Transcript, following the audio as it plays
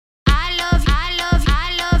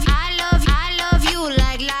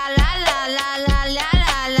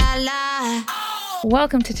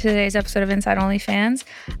Welcome to today's episode of Inside OnlyFans.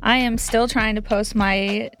 I am still trying to post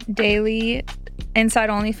my daily Inside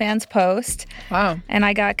OnlyFans post. Wow. And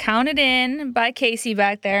I got counted in by Casey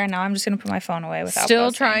back there, and now I'm just going to put my phone away without Still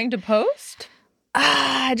posting. trying to post?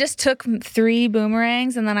 I just took 3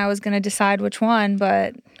 boomerangs, and then I was going to decide which one,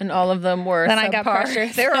 but... And all of them were Then subpar. I got pressure.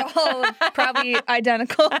 They were all probably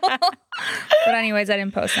identical. But anyways, I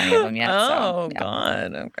didn't post any of them yet. Oh, so, yeah.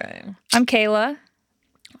 God. Okay. I'm Kayla.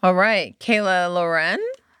 All right. Kayla Lauren?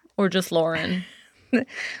 Or just Lauren?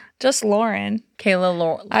 Just Lauren.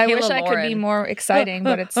 Kayla I Kayla wish I could be Lauren. more exciting,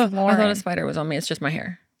 but it's Lauren. I thought a spider was on me. It's just my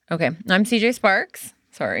hair. Okay. I'm CJ Sparks.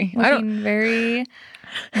 Sorry. Looking very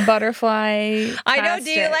butterfly. I know. Do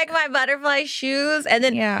you like my butterfly shoes? And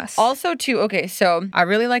then Yes. also too, okay, so I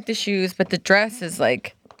really like the shoes, but the dress is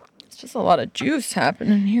like, it's just a lot of juice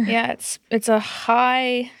happening here. Yeah, it's a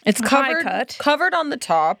high. It's high covered cut. covered on the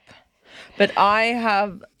top, but I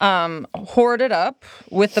have hoarded up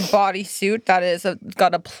with the bodysuit that is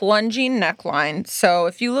got a plunging neckline. So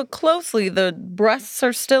if you look closely, the breasts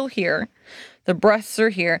are still here. The breasts are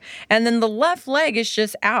here, and then the left leg is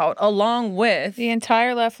just out, along with The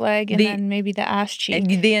entire left leg and then maybe the ass cheek.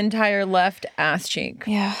 the entire left ass cheek.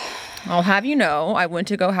 Yeah. I'll have you know, I went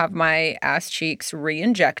to go have my ass cheeks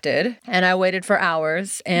re-injected, and I waited for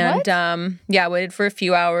hours. And What? I waited for a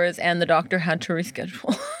few hours, and the doctor had to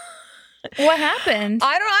reschedule. What happened?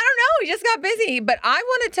 I don't know. He just got busy. But I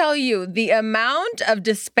want to tell you the amount of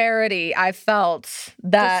disparity I felt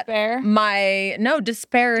that Despair?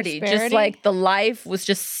 disparity. Just Disparity? like the life was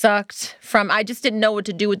just sucked from. I just didn't know what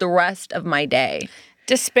to do with the rest of my day.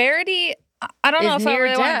 Disparity. I don't know Is if I near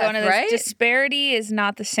really want to go death, into this. right? Disparity is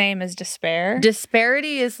not the same as despair.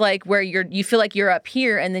 Disparity is like where you feel like you're up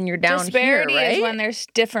here and then you're down Disparity here, right? is when there's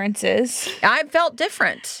differences. I felt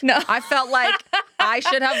different. No. I felt like I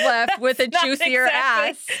should have left with a Not juicier exactly.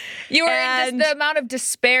 ass. You were And- the amount of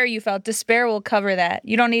despair you felt. Despair will cover that.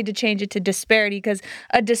 You don't need to change it to disparity because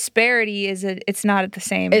a disparity it's not at the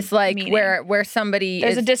same. It's like meaning. where somebody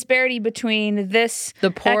There's is a disparity between this the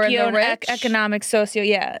poor and the rich. economic socio.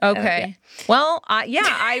 Yeah. Okay. Well,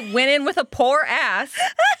 I went in with a poor ass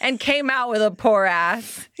and came out with a poor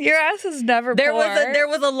ass. Your ass is never There poor.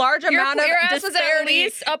 was a large amount of your ass was at disparity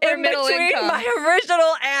least upper in middle between income. my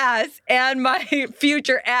original ass and my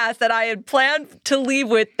future ass that I had planned to leave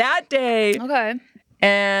with that day. Okay.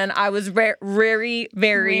 And I was very,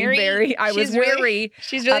 very. I was weary.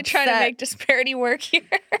 She's really trying to upset. make disparity work here.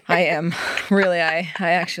 I am. Really, I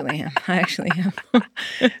actually am. I actually am.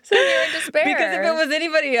 So you're in despair. Because if it was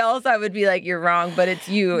anybody else, I would be like, you're wrong, but it's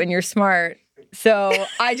you and you're smart. So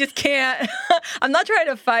I just can't. I'm not trying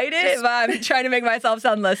to fight it, but I'm trying to make myself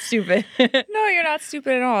sound less stupid. No, you're not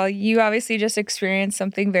stupid at all. You obviously just experienced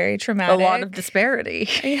something very A traumatic. lot of disparity.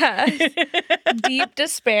 Yeah. Deep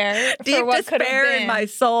despair. Deep for what could have despair been. in my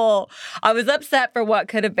soul. I was upset for what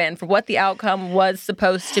could have been, for what the outcome was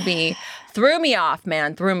supposed to be. Threw me off,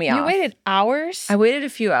 man. Threw me off. You waited hours? I waited a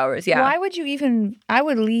few hours, yeah. Why would you even... I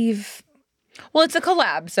would leave... Well, it's a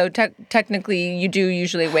collab, so technically you do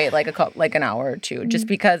usually wait like an hour or two, just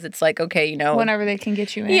because it's like, okay, you know. Whenever they can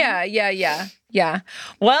get you in. Yeah.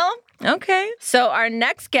 Well, okay. So our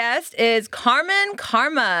next guest is Carmen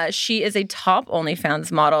Karma. She is a top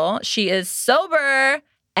OnlyFans model. She is sober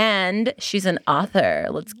and she's an author.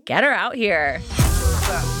 Let's get her out here.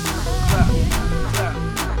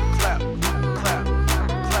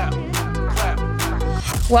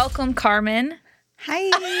 Welcome, Carmen. Hi.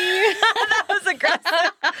 That was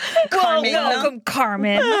aggressive. Carmen. Welcome,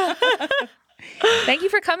 Carmen. Thank you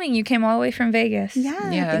for coming. You came all the way from Vegas. Yeah,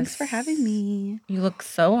 Yes. thanks for having me. You look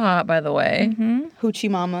so hot, by the way. Hoochie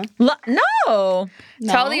mama. No.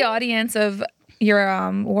 Tell the audience of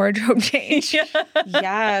your wardrobe change.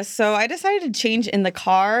 Yeah, so I decided to change in the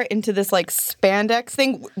car into this like spandex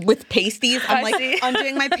thing with pasties. I'm I see. like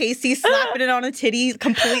undoing my pasties, slapping it on a titty,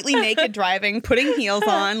 completely naked driving, putting heels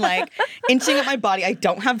on, like inching up my body. I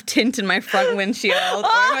don't have tint in my front windshield or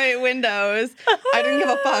my windows. I didn't give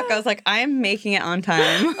a fuck. I was like, I am making it on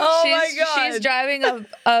time. Oh my God. She's driving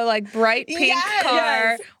a like bright pink Yes,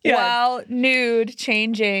 car yes. while nude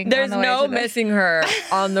changing. There's on the way no to the- missing her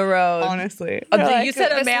on the road. Honestly. You like,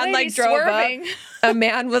 said a this man like lady's drove swerving. up. A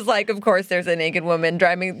man was like, of course, there's a naked woman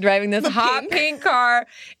driving this hot pink car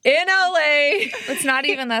in LA. It's not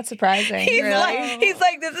even that surprising. He's really.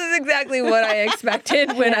 like, this is exactly what I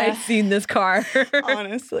expected when I seen this car.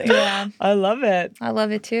 Honestly. Yeah, I love it. I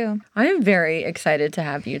love it too. I am very excited to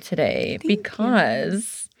have you today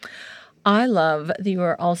because I love that you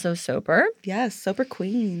are also sober. Yes, sober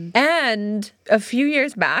queen. And a few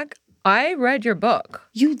years back, I read your book.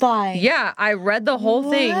 You lie. Yeah, I read the whole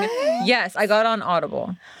thing. What? Yes, I got on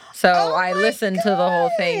Audible. So I listened to the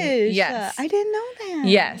whole thing. Gosh. Yes. I didn't know that.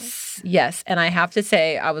 Yes. And I have to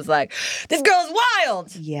say, I was like, this girl is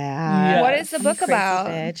wild. Yeah. What is the book Crazy about?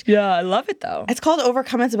 bitch. Yeah, I love it though. It's called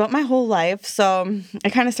Overcome. It's about my whole life. So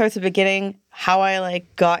it kind of starts at the beginning, how I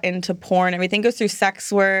like got into porn. Everything goes through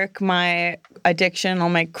sex work, my addiction, all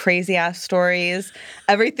my crazy ass stories,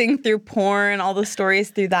 everything through porn, all the stories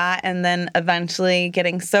through that. And then eventually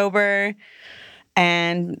getting sober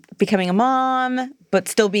and becoming a mom, but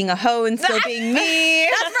still being a hoe and still being me.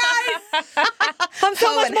 That's right. I'm so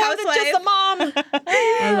Hoe much and more than just a mom.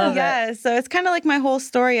 I love it. So it's kind of like my whole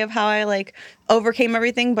story of how I like overcame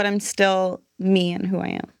everything, but I'm still me and who I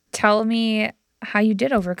am. Tell me how you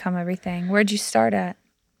did overcome everything. Where'd you start at?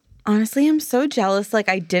 Honestly, I'm so jealous. Like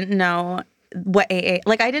I didn't know what AA.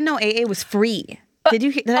 Like I didn't know AA was free. Did I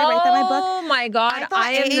write that in my book? Oh my God. I thought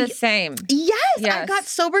I am AA the same. Yes, I Yes. got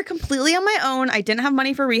sober completely on my own. I didn't have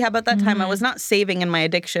money for rehab at that time. I was not saving in my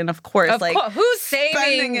addiction, of course. Of course. Who's saving?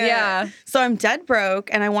 spending it. Yeah. So I'm dead broke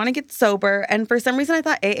and I want to get sober. And for some reason, I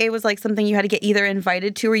thought AA was like something you had to get either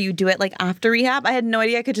invited to or you do it like after rehab. I had no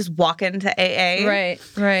idea I could just walk into AA.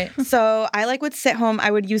 Right. So I like would sit home.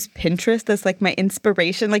 I would use Pinterest as like my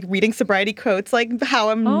inspiration, like reading sobriety quotes, like how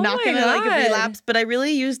I'm Oh not my going to like God. relapse. But I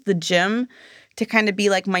really used the gym to kind of be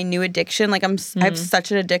like my new addiction. Like I have such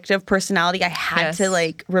an addictive personality. I had Yes. to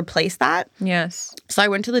like replace that. Yes. So I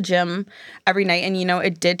went to the gym every night and,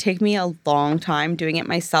 it did take me a long time doing it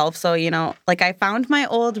myself. So, like I found my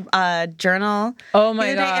old journal. Oh my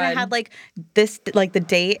the other day, and I God. had like this, like the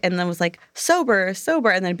date and then it was like sober.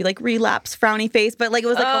 And then it'd be like relapse, frowny face. But like it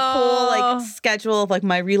was like a whole like schedule of like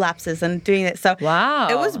my relapses and doing it. So Wow.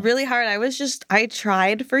 it was really hard. I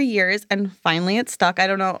tried for years and finally it stuck. I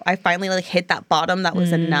don't know. I finally like hit that bottom that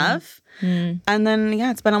was enough. And then,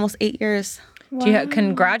 it's been almost 8 years.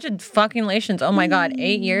 Congratulations. Oh my God.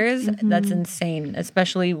 8 years? That's insane.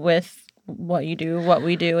 Especially with what we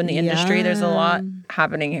do in the industry. There's a lot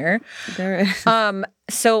happening here. There is.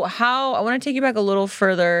 So I want to take you back a little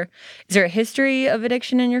further. Is there a history of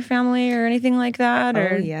addiction in your family or anything like that?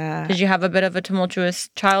 Or yeah. did you have a bit of a tumultuous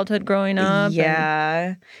childhood growing up?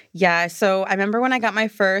 Yeah. So I remember when I got my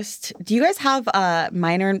first, do you guys have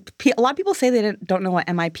minor, a lot of people say they don't know what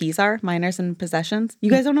MIPs are, minors in possessions.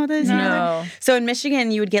 You guys don't know what that is? No. So in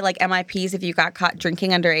Michigan, you would get like MIPs if you got caught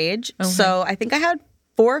drinking underage. Okay. So I think I had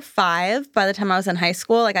 4 or 5 by the time I was in high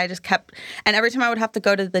school. Like I just kept, and every time I would have to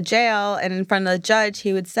go to the jail and in front of the judge,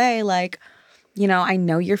 he would say like, I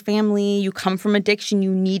know your family, you come from addiction,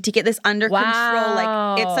 you need to get this under control.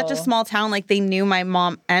 Like it's such a small town. Like they knew my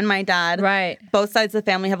mom and my dad. Right. Both sides of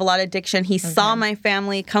the family have a lot of addiction. He saw my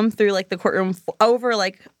family come through like the courtroom over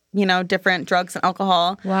like, different drugs and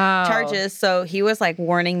alcohol charges. So he was like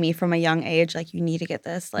warning me from a young age, like you need to get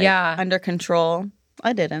this like under control.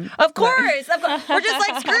 I didn't. Of course. We're just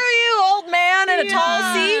like, screw you, old man in a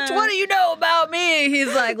tall seat. What do you know about me?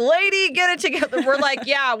 He's like, lady, get it together. We're like,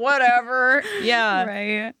 yeah, whatever. Yeah.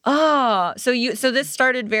 Right. Oh, so this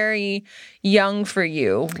started very young for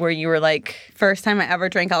you, where you were like, First time I ever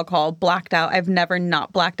drank alcohol, blacked out. I've never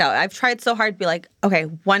not blacked out. I've tried so hard to be like, okay,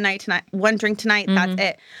 one drink tonight, that's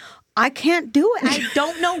it. I can't do it. I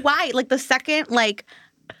don't know why. Like the second, like,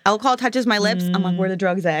 alcohol touches my lips, I'm like, where the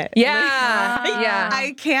drugs at? yeah, yeah.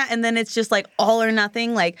 I can't. And then it's just like all or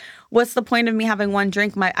nothing. Like, what's the point of me having one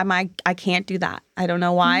drink? I can't do that. I don't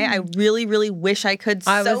know why. I really, really wish I could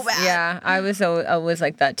bad. Yeah, I was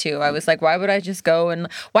like that too. I was like, why would I just go and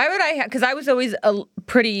why would I? Because I was always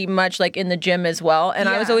pretty much like in the gym as well, and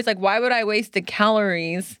I was always like, why would I waste the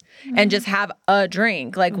calories and just have a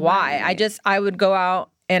drink? Like, why? I would go out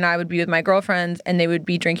and I would be with my girlfriends and they would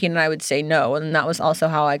be drinking and I would say no. And that was also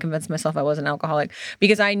how I convinced myself I was an alcoholic,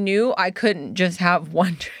 because I knew I couldn't just have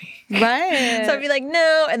one drink. Right. So I'd be like,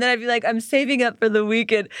 no. And then I'd be like, I'm saving up for the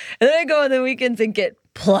weekend. And then I go on the weekends and get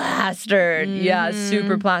plastered. Yeah,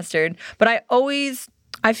 super plastered. But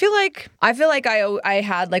I feel like I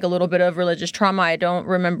had like a little bit of religious trauma. I don't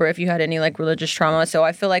remember if you had any like religious trauma. So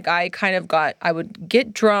I feel like I would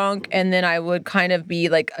get drunk and then I would kind of be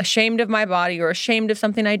like ashamed of my body or ashamed of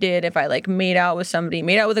something I did if I like made out with somebody,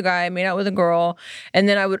 made out with a guy, made out with a girl. And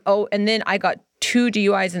then I got 2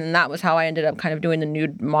 DUIs, and that was how I ended up kind of doing the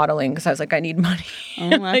nude modeling, because I was like, I need money.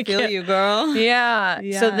 I feel you, girl. Yeah.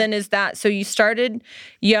 So then so you started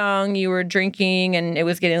young, you were drinking, and it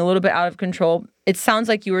was getting a little bit out of control. It sounds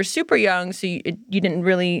like you were super young, so you didn't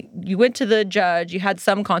really, you went to the judge, you had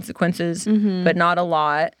some consequences, but not a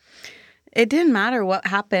lot. It didn't matter what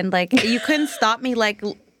happened. Like, you couldn't stop me. Like,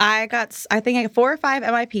 I think I got 4 or 5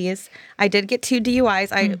 MIPs. I did get 2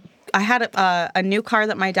 DUIs. I had a new car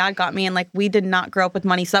that my dad got me, and like we did not grow up with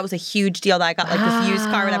money, so that was a huge deal that I got like this used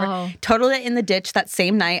car, whatever. Totaled it in the ditch that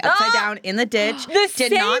same night, upside down in the ditch.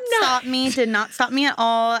 Did not stop me at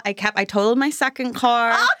all. I totaled my second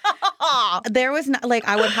car. There was not like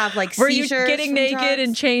I would have like Were seizures. you getting naked drugs.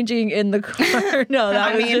 and changing in the car? No, that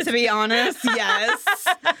I was mean, just... to be honest, yes.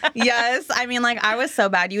 Yes. I mean, like, I was so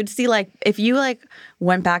bad. You would see, like, if you, like,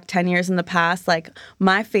 went back 10 years in the past, like,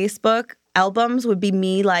 my Facebook albums would be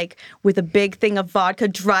me, like, with a big thing of vodka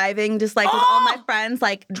driving, just, like, with all my friends,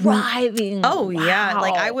 like... driving. Oh, yeah. Wow.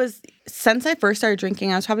 Like, I was... Since I first started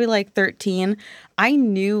drinking, I was probably, like, 13. I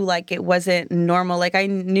knew, like, it wasn't normal. Like, I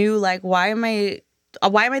knew, like, why am I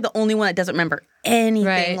the only one that doesn't remember anything?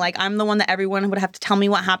 Right. Like, I'm the one that everyone would have to tell me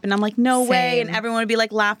what happened. I'm like, no way. And everyone would be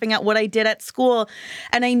like laughing at what I did at school.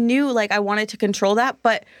 And I knew like I wanted to control that.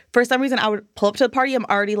 But for some reason, I would pull up to the party. I'm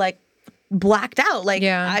already like blacked out. Like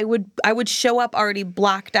I would show up already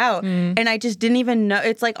blacked out. And I just didn't even know.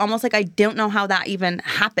 It's like almost like I don't know how that even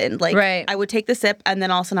happened. Like I would take the sip and then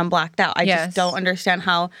all of a sudden I'm blacked out. I just don't understand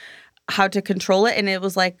how to control it. And it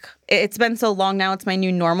was like, it's been so long now, it's my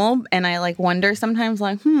new normal. And I like wonder sometimes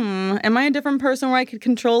like, am I a different person where I could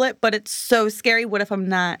control it? But it's so scary. What if I'm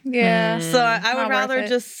not? Yeah. So I would Not rather worth it.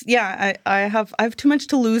 just, I have too much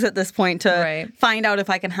to lose at this point to find out if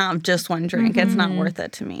I can have just one drink. It's not worth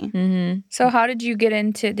it to me. So how did you get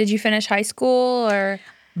into, did you finish high school or?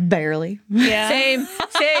 Barely. Yeah. Same.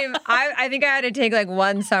 I think I had to take like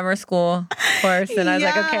one summer school course, and I was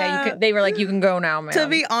like, okay, they were like, you can go now, man. To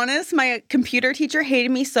be honest, my computer teacher hated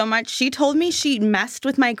me so much. She told me she messed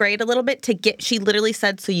with my grade a little bit she literally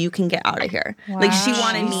said, so you can get out of here. Wow. Like she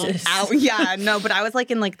wanted me out. Yeah, no, but I was like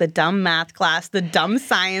in like the dumb math class, the dumb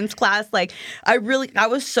science class. Like I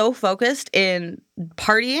was so focused in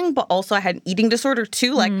partying, but also I had an eating disorder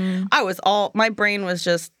too. Like my brain was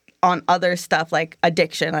just on other stuff like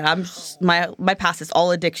addiction. Like I'm just, my past is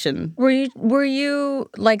all addiction. Were you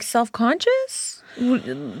like self-conscious?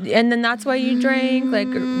 And then that's why you drank?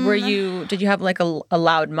 Like did you have like a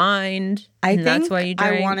loud mind? I think that's why you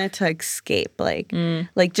drank? I wanted to escape, like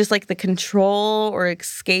just like the control or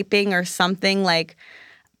escaping or something. Like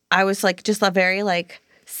I was like just a very like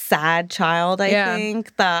sad child, I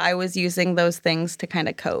think, that I was using those things to kind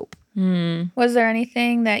of cope. Was there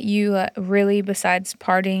anything that you really, besides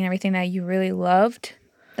partying and everything, that you really loved?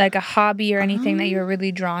 Like a hobby or anything that you were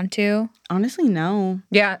really drawn to? Honestly, no.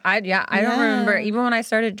 Yeah, I don't remember. Even when I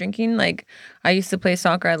started drinking, like I used to play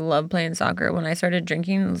soccer. I loved playing soccer. When I started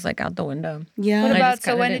drinking, it was like out the window. Yeah. What I about, just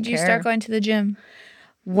so kinda when didn't did you care. start going to the gym?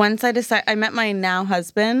 Once I met my now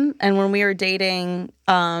husband, and when we were dating,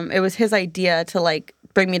 it was his idea to like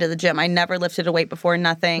bring me to the gym. I never lifted a weight before,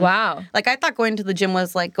 nothing. Wow. Like I thought going to the gym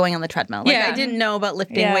was like going on the treadmill. Like I didn't know about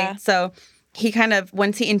lifting weights. So he kind of,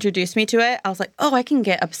 once he introduced me to it, I was like, oh, I can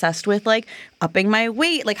get obsessed with like upping my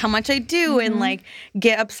weight, like how much I do, and like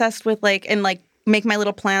get obsessed with like, and like make my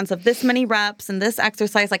little plans of this many reps and this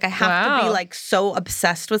exercise. Like I have to be like so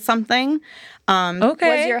obsessed with something.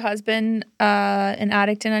 Okay. Was your husband an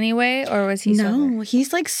addict in any way, or was he sober? No,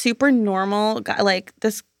 he's like super normal guy. Like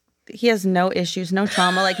this, he has no issues, no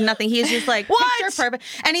trauma, like nothing. He's just like picture perfect,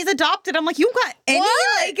 and he's adopted. I'm like, you got any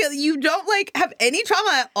like you don't like have any trauma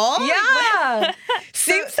at all? Yeah.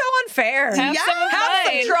 Seems so unfair. Have some of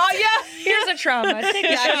mine. Here's a trauma. Take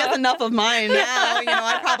a Yeah, shot. he has enough of mine now. You know,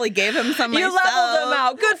 I probably gave him some You myself. leveled them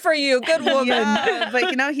out. Good for you. Good woman. Yeah, but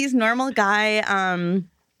you know, he's a normal guy.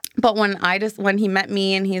 But when he met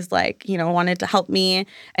me and he's like, you know, wanted to help me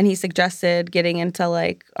and he suggested getting into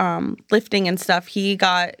like lifting and stuff, he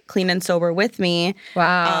got clean and sober with me.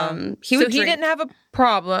 Wow. He didn't have a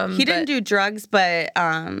problem. He didn't do drugs, but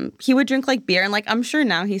he would drink like beer, and like I'm sure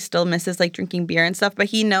now he still misses like drinking beer and stuff, but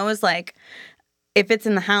he knows like if it's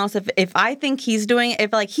in the house, if I think he's doing it,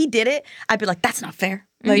 if like he did it, I'd be like, that's not fair.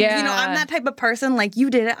 Like, you know, I'm that type of person. Like,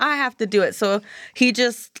 you did it, I have to do it. So he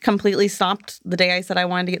just completely stopped the day I said I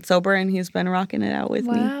wanted to get sober, and he's been rocking it out with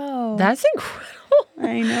me. Wow. That's incredible.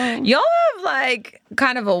 I know. Y'all have like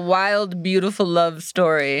kind of a wild, beautiful love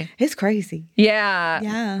story. It's crazy. Yeah.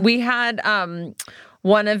 Yeah. We had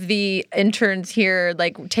one of the interns here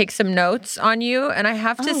like take some notes on you, and I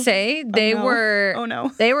have to say they were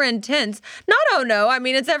they were intense. Not I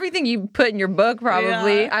mean, it's everything you put in your book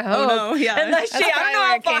probably. Yeah. I hope. Oh, no. Yeah. And that That's probably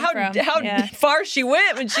where it came from. Yeah. far she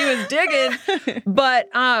went when she was digging. But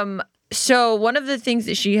so one of the things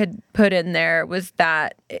that she had put in there was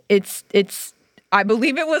that it's I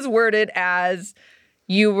believe it was worded as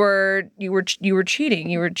you were cheating.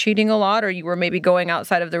 You were cheating a lot, or you were maybe going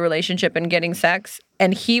outside of the relationship and getting sex.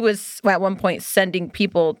 And he was at one point sending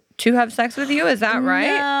people to have sex with you. Is that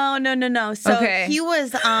right? No. So Okay. he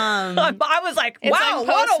was I was like, It's wow, like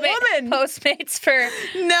what a woman. Postmates for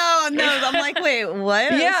No. I'm like, wait,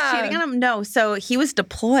 what? I was Yeah. cheating on him? No. So he was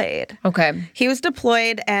deployed. Okay. He was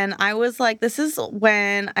deployed, and I was like, this is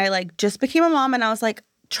when I like just became a mom, and I was like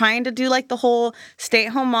trying to do like the whole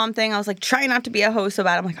stay-at-home mom thing. I was like trying not to be a hoe so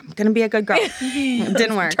bad. I'm like, I'm gonna be a good girl. It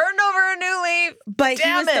didn't work. Turned over a new leaf. But he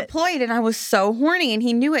Damn was it. deployed, and I was so horny, and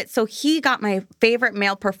he knew it. So he got my favorite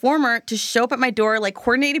male performer to show up at my door, like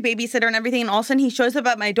coordinated babysitter and everything. And all of a sudden, he shows up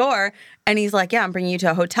at my door, and he's like, "Yeah, I'm bringing you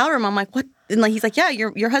to a hotel room." I'm like, "What?" And like he's like, "Yeah,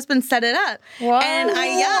 your husband set it up." What?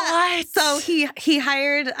 And so he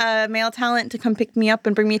hired male talent to come pick me up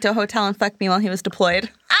and bring me to a hotel and fuck me while he was deployed.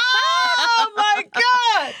 Oh my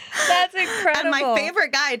God. That's incredible. And my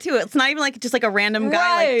favorite guy too. It's not even like just like a random guy,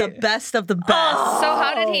 Right. like the best of the best. So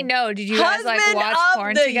how did he know? Did you guys like Husband watch of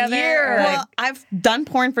porn the together? year. or, like- Well, I've done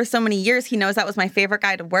porn for so many years. He knows that was my favorite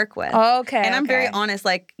guy to work with. Okay, And I'm very okay. honest.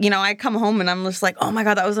 Like, you know, I come home and I'm just like, oh my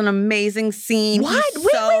God, that was an amazing scene. What? He's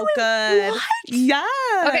Wait, so wait, wait, good. what? Yeah.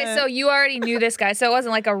 Okay, so you already knew this guy, so it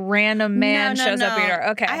wasn't like a random man No, shows up at your door.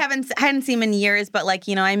 Okay. I hadn't seen him in years, but like,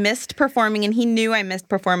 you know, I missed performing and he knew I missed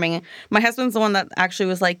performing. My husband's the one that actually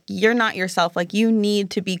was like, you're not yourself. Like, you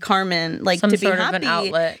need to be Carmen, like Some to be sort of happy. an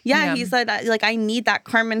outlet. Yeah, Yeah. he said, like, I need that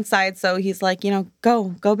Carmen side. So he's like, you know,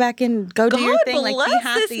 go back and go do your God thing. Like, be bless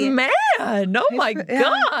happy. this man. Oh my Yeah.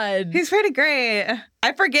 God. He's pretty great.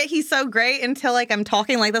 I forget he's so great until like I'm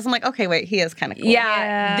talking like this. I'm like, okay, wait, he is kind of cool.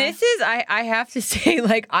 Yeah. This is, I have to say,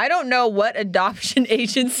 like, I don't know what adoption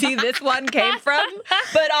agency this one came from,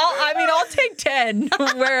 but I'll take 10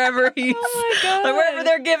 wherever he's, God. wherever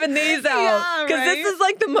they're giving these out. Yeah, Because right? this is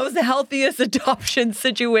like the most healthiest adoption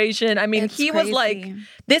situation. I mean, It's he was like, crazy.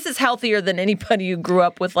 this is healthier than anybody who grew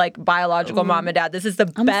up with like biological mom and dad. This is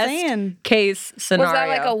the I'm best saying. case scenario. Was that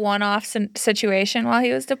like a one-off situation while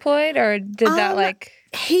he was deployed, or did that like?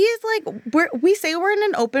 He is like we say we're in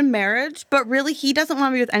an open marriage, but really he doesn't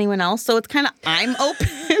want to be with anyone else. So it's kind of I'm open.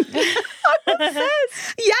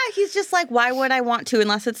 Yeah, he's just like, why would I want to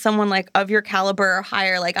unless it's someone like of your caliber or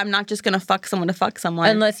higher? Like I'm not just gonna fuck someone to fuck someone.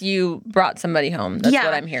 Unless you brought somebody home. That's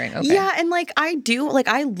what I'm hearing. Okay. Yeah, and like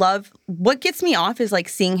I love what gets me off is like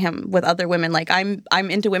seeing him with other women. Like I'm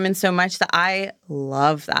into women so much that I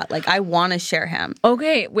love that. Like I want to share him.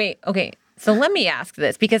 Okay, wait, okay. So let me ask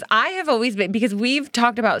this because I have always been, because we've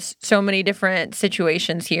talked about so many different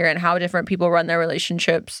situations here and how different people run their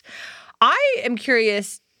relationships. I am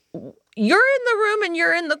curious, you're in the room and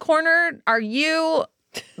you're in the corner. Are you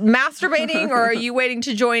masturbating or are you waiting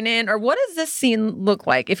to join in? Or what does this scene look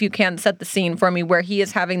like, if you can set the scene for me, where he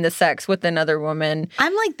is having the sex with another woman?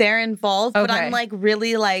 I'm like they're involved, but Okay. I'm like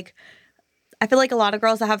really like I feel like a lot of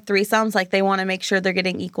girls that have threesomes, like they want to make sure they're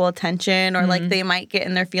getting equal attention or like they might get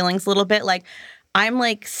in their feelings a little bit. Like I'm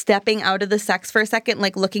like stepping out of the sex for a second,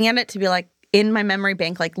 like looking at it to be like in my memory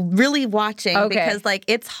bank, like really watching because like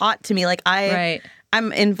it's hot to me. Like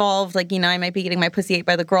I'm involved, like, you know, I might be getting my pussy ate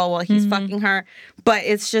by the girl while he's fucking her, but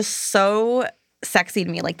it's just so sexy to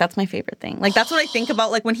me. Like that's my favorite thing. Like that's what I think about.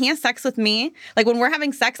 Like when he has sex with me, like when we're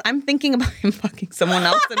having sex, I'm thinking about him fucking someone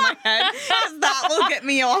else in my head because that will get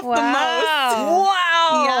me off the most.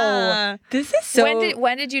 Wow. Yeah. This is so...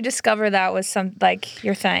 when did you discover that was some like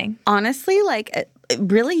your thing? Honestly, like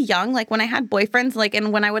really young, like when I had boyfriends, like,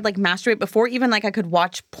 and when I would like masturbate before even like I could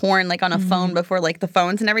watch porn like on a phone before like the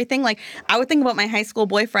phones and everything, like I would think about my high school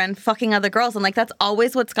boyfriend fucking other girls, and like that's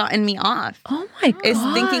always what's gotten me off. Oh my God. Is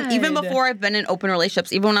thinking, even before I've been in open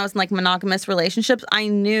relationships, even when I was in like monogamous relationships, I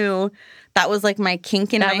knew that was like my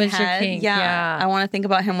kink in That my was your head. kink, Yeah. yeah. I want to think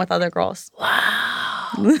about him with other girls.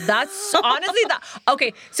 That's honestly that.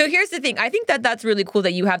 Okay, so here's the thing. I think that that's really cool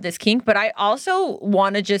that you have this kink, but I also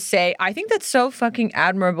want to just say I think that's so fucking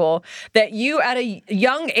admirable that you at a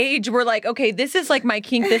young age were like, okay, this is like my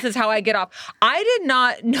kink. This is how I get off. I did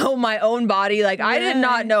not know my own body. Like I did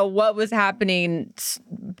not know what was happening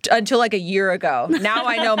until like a year ago. Now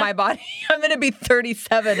I know my body. I'm gonna be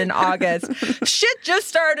 37 in August. Shit just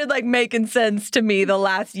started like making sense to me the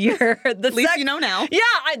last year. At least you know now. Yeah,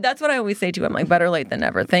 that's what I always say too. I'm like, better late than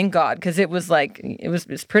never. Thank God, because it was like it was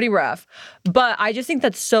pretty rough. But I just think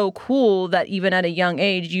that's so cool that even at a young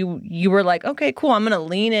age, you were like, okay, cool. I'm gonna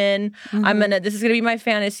lean in. This is gonna be my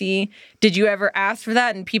fantasy. Did you ever ask for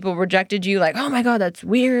that and people rejected you? Like, oh my God, that's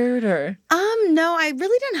weird. Or No, I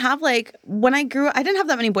really didn't have like when I grew up, I didn't have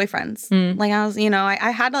that many boyfriends. Like I was, you know, I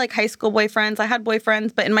had like high school boyfriends. I had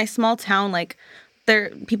boyfriends, but in my small town, like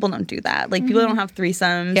people don't do that. Like people don't have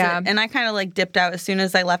threesomes. Yeah. And I kind of like dipped out as soon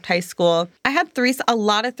as I left high school. I had a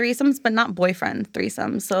lot of threesomes, but not boyfriend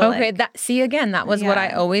threesomes. So okay, like, that again, that was what I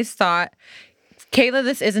Yeah. always thought. Kayla,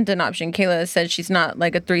 this isn't an option. Kayla said she's not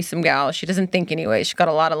like a threesome gal. She doesn't think anyway. She's got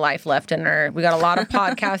a lot of life left in her. We got a lot of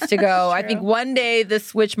podcasts to go. I think one day the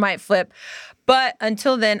switch might flip. But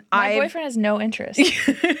until then, My boyfriend has no interest.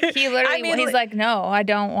 He literally, he's like, no, I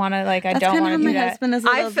don't want to, like, I don't want to do my that. husband is a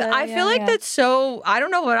little bit, I feel like that's so, I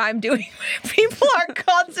don't know what I'm doing. People are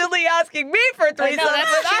constantly asking me for threesomes. No,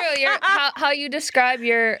 that's true. How you describe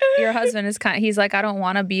your husband is kind of, he's like, I don't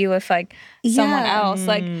want to be with like someone else.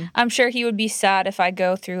 Like, I'm sure he would be sad if I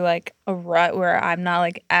go through like a rut where I'm not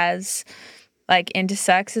like as like into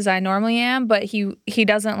sex as I normally am, but he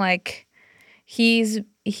doesn't like,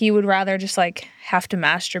 he would rather just like have to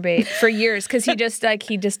masturbate for years because he just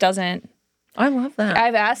doesn't. I love that.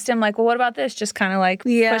 I've asked him like, well, what about this? Just kind of like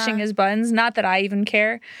pushing his buttons. Not that I even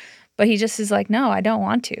care, but he just is like, no, I don't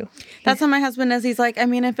want to. That's how my husband is. He's like, I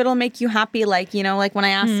mean, if it'll make you happy, like, you know, like when I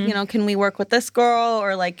ask, you know, can we work with this girl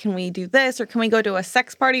or like, can we do this or can we go to a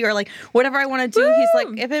sex party or like whatever I want to do. He's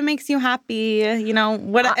like, if it makes you happy, you know,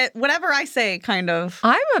 whatever I say, kind of.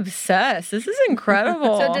 I'm obsessed. This is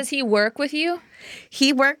incredible. So does he work with you?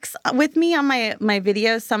 He works with me on my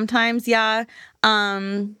videos sometimes. Yeah.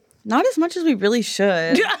 Not as much as we really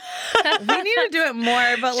should. We need to do it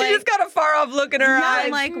more, but she like just got a far off look in her eyes.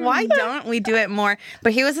 I'm like, why don't we do it more?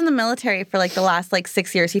 But he was in the military for like the last like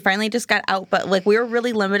 6 years. He finally just got out, but like we were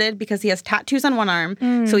really limited because he has tattoos on one arm,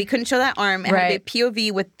 so he couldn't show that arm. And had to be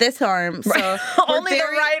POV with this arm, so only the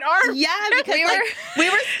right arm. Yeah, because we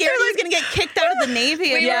were scared he was gonna get kicked out of the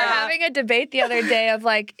Navy. We were having a debate the other day of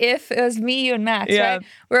like, if it was me, you, and Max, right?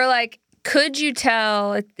 We were like, could you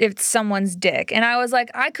tell if it's someone's dick? And I was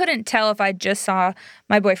like, I couldn't tell if I just saw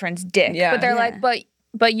my boyfriend's dick. Yeah. But they're like,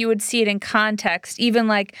 but you would see it in context. Even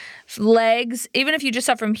like legs, even if you just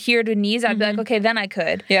saw from here to knees, I'd be like, okay, then I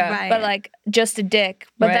could. Yeah. Right. But like just a dick.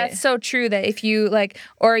 But that's so true that if you like,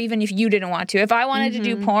 or even if you didn't want to, if I wanted to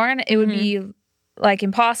do porn, it would be like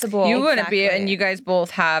impossible. You wouldn't be, and you guys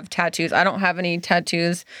both have tattoos. I don't have any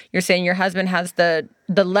tattoos. You're saying your husband has the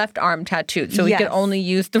left arm tattooed, so he can only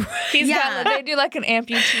use the right. He's got, they do like an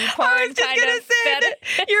amputee porn. I was just gonna say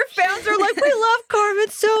that your fans are like, we love Carmen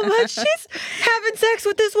so much. She's having sex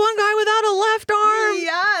with this one guy without a left arm.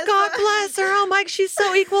 Yes. God bless her. I'm like, she's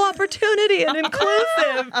so equal opportunity and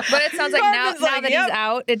inclusive. But it sounds like now that he's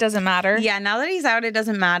out, it doesn't matter. Yeah, now that he's out, it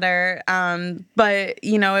doesn't matter. But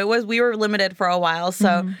you know, we were limited for a while,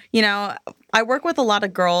 so you know, I work with a lot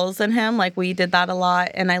of girls and him. Like we did that a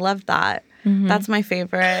lot, and I loved that. That's my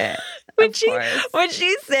favorite. When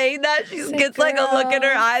she's saying that, she gets like a look in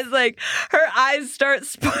her eyes, like her eyes start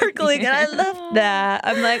sparkling, and I love that.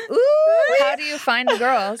 I'm like, ooh. How do you find the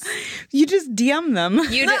girls? You just DM them.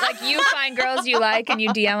 You find girls you like and you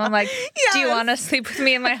DM them like, do you want to sleep with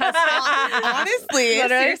me and my husband? Honestly,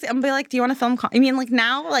 seriously, I'm be like, do you want to film? I mean, like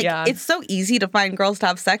now, like it's so easy to find girls to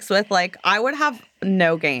have sex with. Like I would have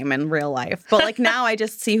no game in real life, but like now I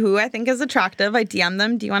just see who I think is attractive. I DM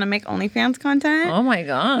them. Do you want to make OnlyFans content? Oh my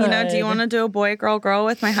god! You know, do you want to do a boy girl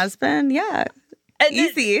with my husband? Yeah. And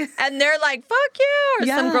easy. And they're like, fuck you. Or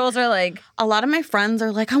some girls are like, a lot of my friends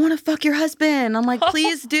are like, I want to fuck your husband. I'm like,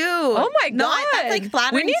 please do. Oh my God. No, that's like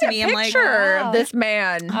flattering to me. I'm like, wow. Of this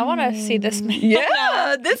man. I want to see this man.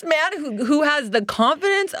 Yeah. This man who has the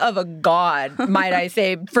confidence of a god, might I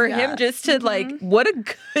say, for him just to like, what a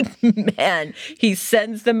good man. He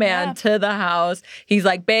sends the man to the house. He's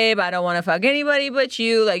like, babe, I don't want to fuck anybody but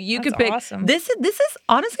you. Like you could pick. Awesome. This is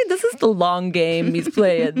honestly, this is the long game he's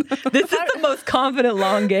playing. This is the most confident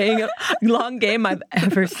long game I've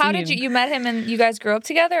ever seen. How did you met him and you guys grew up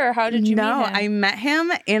together, or how did you meet him? I met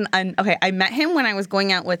him I met him when I was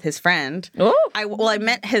going out with his friend. Oh. I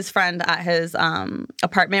met his friend at his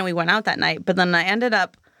apartment. We went out that night, but then I ended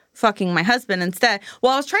up fucking my husband instead.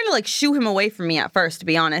 Well, I was trying to like shoo him away from me at first, to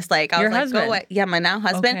be honest. Like I was like, go away. Yeah, my now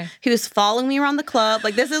husband. Okay. He was following me around the club.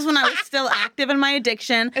 Like this is when I was still active in my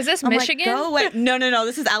addiction. Is this I'm Michigan? Like, go away. No.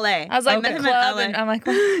 This is LA. I was like, the club, and I'm like,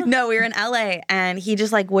 no, we were in LA, and he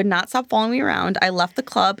just like would not stop following me around. I left the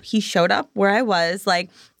club. He showed up where I was. Like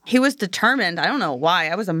he was determined. I don't know why.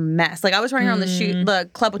 I was a mess. Like I was running around the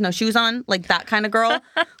club with no shoes on, like that kind of girl.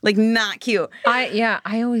 Like not cute.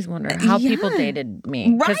 I always wonder how people dated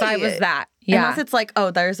me because I was that. Yeah. Unless it's like, oh,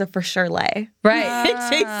 there's a for sure lay. Right. It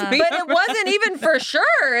takes me. But it wasn't even for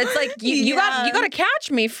sure. It's like you got to catch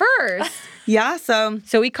me first. Yeah, so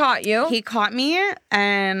he caught you. He caught me,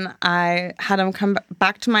 and I had him come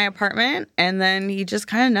back to my apartment, and then he just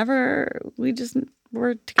kind of we just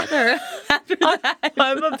were together after that.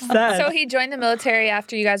 I'm obsessed. So he joined the military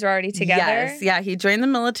after you guys were already together? Yes, yeah, he joined the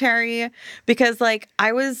military because like I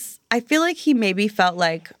feel like he maybe felt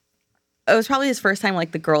like was probably his first time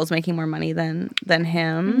like the girls making more money than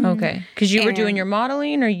him. Okay. Because you were doing And your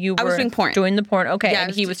modeling or you were I was doing porn. Doing the porn. Okay. Yeah, I and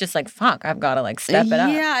was he was just like, fuck, I've got to like step it up.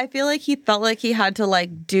 Yeah, I feel like he felt like he had to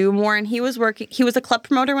like do more, and he was a club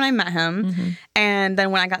promoter when I met him. And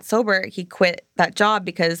then when I got sober, he quit that job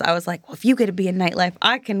because I was like, well, if you get to be in nightlife,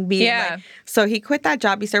 I can be. Yeah. So he quit that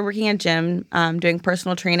job. He started working at gym, doing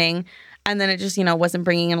personal training. And then it just, wasn't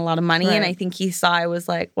bringing in a lot of money. Right. And I think he saw, I was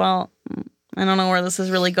like, well, I don't know where this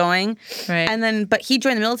is really going. Right. And then, but he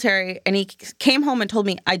joined the military and he came home and told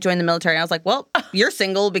me I joined the military. I was like, well, you're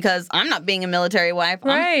single because I'm not being a military wife.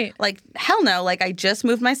 Right. Like, hell no. Like, I just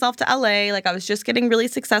moved myself to LA. Like, I was just getting really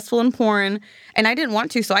successful in porn and I didn't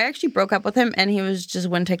want to. So I actually broke up with him and he was just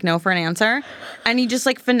wouldn't take no for an answer. And he just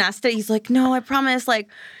like finessed it. He's like, no, I promise. Like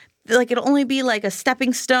it'll only be like a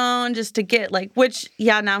stepping stone just to get which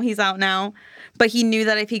now he's out now, but he knew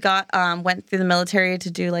that if he went through the military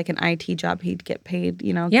to do like an IT job, he'd get paid,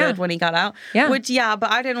 good when he got out. Yeah.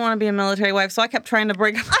 But I didn't want to be a military wife, so I kept trying to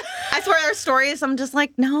break up. I swear our stories, I'm just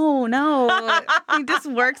like, no. He just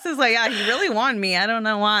works as like, he really wanted me. I don't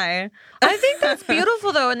know why. I think that's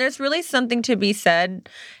beautiful though, and there's really something to be said.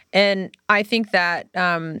 And I think that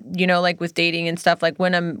like with dating and stuff, like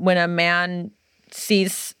when a man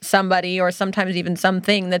sees somebody or sometimes even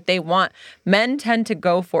something that they want, men tend to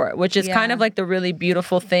go for it, which is kind of like the really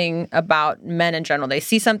beautiful thing about men in general. They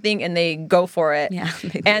see something and they go for it. Yeah,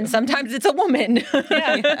 and sometimes it's a woman.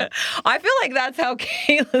 I feel like that's how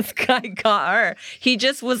Kayla's guy got her. He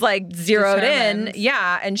just was like zeroed in.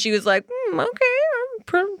 Yeah. And she was like, okay,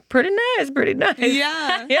 I'm pretty nice.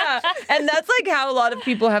 Yeah. Yeah. And that's like how a lot of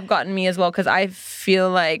people have gotten me as well, because I feel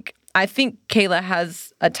like I think Kayla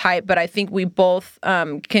has a type, but I think we both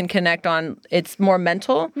can connect on it's more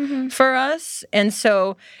mental for us. And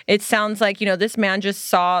so it sounds like, this man just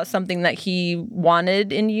saw something that he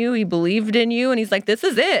wanted in you. He believed in you. And he's like, this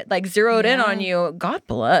is it. Like zeroed in on you. God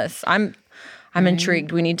bless. I'm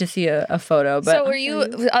intrigued. We need to see a photo. But so were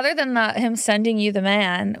you, other than him sending you the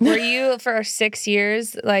man, were you for 6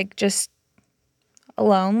 years like just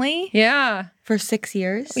lonely? Yeah. For 6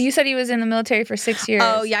 years. You said he was in the military for 6 years.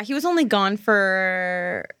 Oh, yeah. He was only gone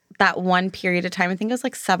for that one period of time. I think it was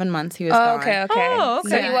like 7 months he was gone. Okay. Oh, okay.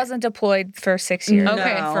 So he wasn't deployed for 6 years.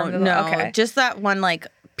 No. Okay. Just that one like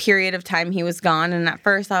period of time he was gone. And at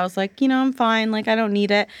first I was like, I'm fine. Like, I don't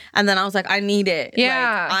need it. And then I was like, I need it.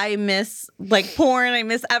 Yeah. Like, I miss like porn. I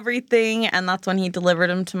miss everything. And that's when he delivered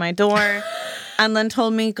him to my door. And then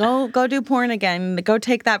told me, go do porn again. Go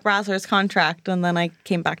take that Brazzers contract. And then I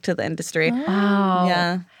came back to the industry. Wow.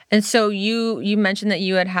 Yeah. And so you mentioned that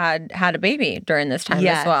you had a baby during this time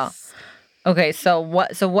as well. Okay, so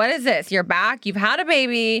what is this? You're back, you've had a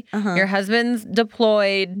baby, your husband's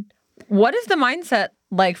deployed. What is the mindset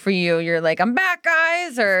like for you? You're like, I'm back,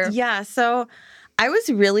 guys, or Yeah, so I was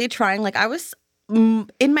really trying, like I was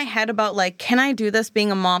in my head about like, can I do this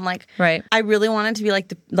being a mom? Like, right. I really wanted to be like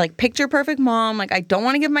the picture perfect mom. Like, I don't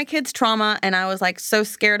want to give my kids trauma. And I was like so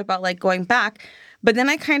scared about like going back. But then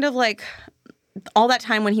I kind of like, all that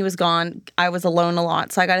time when he was gone, I was alone a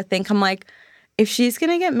lot. So I got to think, I'm like, if she's going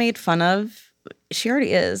to get made fun of, she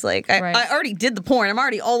already is. Like, I already did the porn. I'm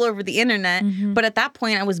already all over the internet. But at that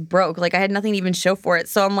point, I was broke. Like, I had nothing to even show for it.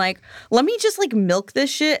 So I'm like, let me just, like, milk this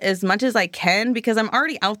shit as much as I can because I'm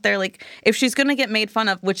already out there. Like, if she's going to get made fun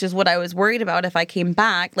of, which is what I was worried about if I came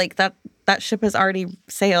back, like, that ship has already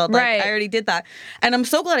sailed. Like, I already did that. And I'm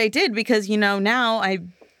so glad I did because, now I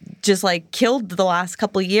just, like, killed the last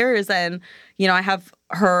couple of years. And, I have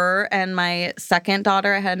her and my second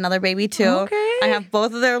daughter. I had another baby too. Okay. I have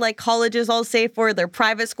both of their like colleges all saved for, their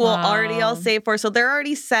private school already all saved for. So they're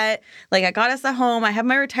already set. Like I got us a home. I have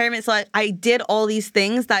my retirement. So I did all these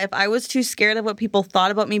things that if I was too scared of what people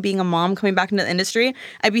thought about me being a mom coming back into the industry,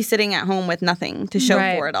 I'd be sitting at home with nothing to show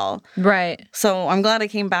for it all. Right. So I'm glad I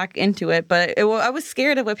came back into it, but I was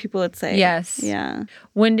scared of what people would say. Yes. Yeah.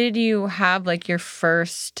 When did you have like your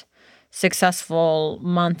first successful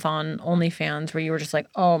month on OnlyFans where you were just like,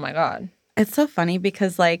 oh my God? It's so funny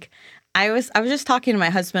because like I was just talking to my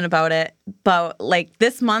husband about it, but like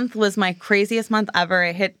this month was my craziest month ever.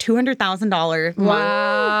 I hit $200,000.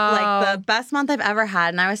 Wow. Like the best month I've ever had.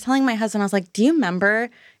 And I was telling my husband, I was like, do you remember?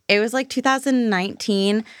 It was like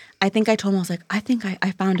 2019. I think I told him, I was like, I think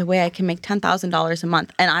I found a way I can make $10,000 a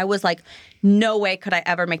month. And I was like, no way could I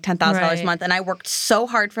ever make $10,000 a month. And I worked so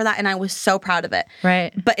hard for that. And I was so proud of it.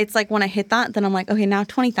 Right. But it's like when I hit that, then I'm like, okay, now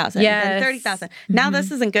 20,000, then 30,000. Now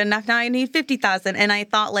this isn't good enough. Now I need 50,000. And I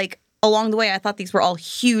thought like, along the way, I thought these were all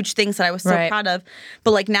huge things that I was so proud of.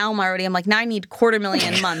 But like now I'm like, now I need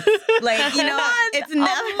 $250,000 a month. Like, it's never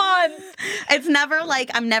a month. It's never like,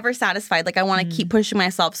 I'm never satisfied. Like I want to keep pushing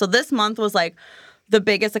myself. So this month was like the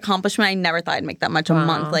biggest accomplishment. I never thought I'd make that much a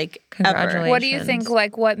month, like ever. Congratulations. What do you think,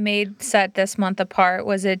 like, what made Set this month apart?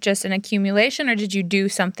 Was it just an accumulation, or did you do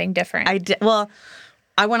something different? I did. Well,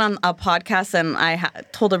 I went on a podcast and I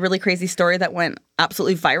told a really crazy story that went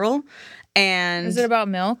absolutely viral. And Is it about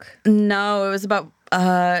milk? no, it was about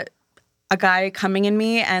a guy coming in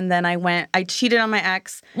me, and then I cheated on my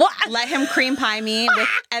ex. What? Let him cream pie me,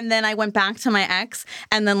 and then I went back to my ex,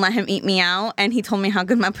 and then let him eat me out, and he told me how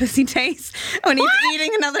good my pussy tastes when he's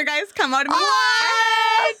eating another guy's come out of me.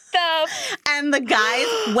 And the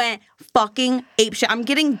guys went fucking apeshit. I'm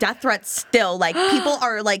getting death threats still. Like, people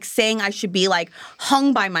are like saying I should be like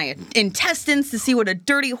hung by my intestines to see what a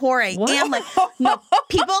dirty whore I am. Like, no,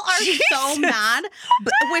 people are so mad.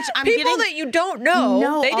 Which I'm People getting that you don't know,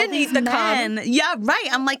 no, they all didn't these eat the cum. men. Yeah, right.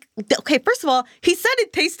 I'm like, okay, first of all, he said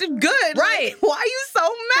it tasted good. Right. Like, why are you so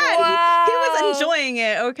mad? Wow. He was enjoying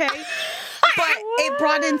it, okay? But it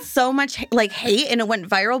brought in so much like hate and it went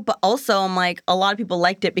viral. But also, I'm like, a lot of people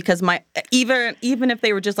liked it because even if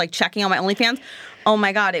they were just like checking on my OnlyFans, oh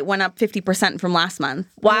my God, it went up 50% from last month.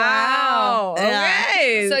 Wow. Yeah.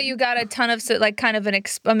 Okay. So you got a ton of like kind of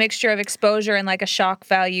a mixture of exposure and like a shock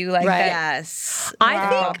value, like Right. that. Yes. I That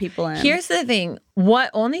think brought people in. Here's the thing.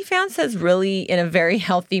 What OnlyFans has really, in a very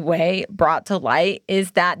healthy way, brought to light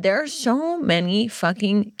is that there are so many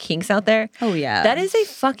fucking kinks out there. Oh, yeah. That is a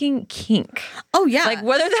fucking kink. Oh, yeah. Like,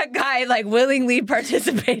 whether that guy, like, willingly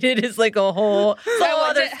participated is, like, a whole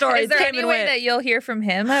other story. Is there Came any and way went. that you'll hear from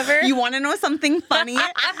him ever? You want to know something funny?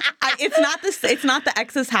 It's not the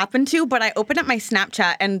exes happened to, but I opened up my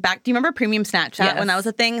Snapchat and back. Do you remember premium Snapchat Yes. when that was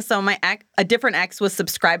a thing? So a different ex was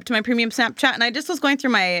subscribed to my premium Snapchat, and I just was going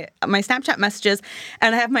through my Snapchat messages,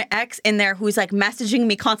 and I have my ex in there who's like messaging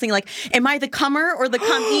me constantly, like, "Am I the comer or the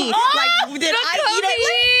cummy? Like, did I eat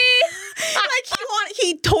it?" Like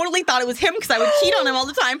he totally thought it was him because I would cheat on him all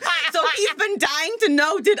the time. So he's been dying to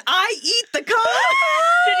know, did I eat the cum?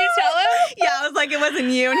 Did you tell him? Yeah, I was like, it wasn't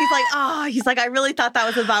you. And he's like, I really thought that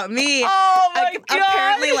was about me. Oh, my God.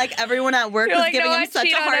 Apparently, like, everyone at work You're was like, giving no, him I such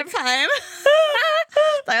cheat a on hard him. time.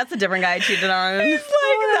 Like, that's a different guy I cheated on. Like,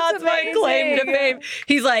 that's my claim to fame.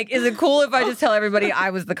 He's like, is it cool if I just tell everybody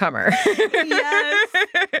I was the comer? Yes.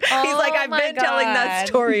 He's like, I've my been telling that God.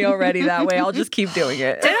 story already that way. I'll just keep doing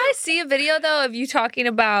it. Did I see a video though of you talking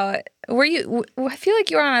about? I feel like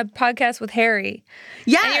you were on a podcast with Harry.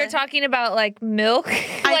 Yeah. And you were talking about like milk.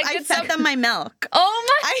 I did fed them my milk. Oh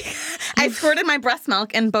my! I squirted my breast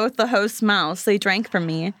milk in both the host's mouths. They drank from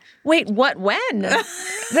me. Wait, what? When?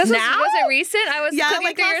 Was it recent? I was Yeah, clicking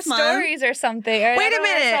like through your last month. stories or something. Or Wait a I don't know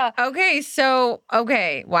what I saw. minute.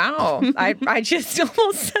 Okay, wow. I just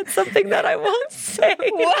almost said something that I won't say.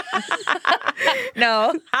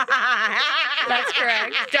 No, that's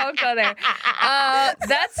correct. Don't go there.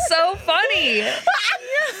 That's so funny.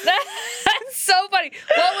 That's so funny.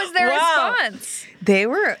 What was their Wow. response? They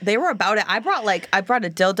were about it. I brought a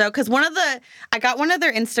dildo because I got one of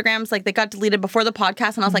their Instagrams, like they got deleted before the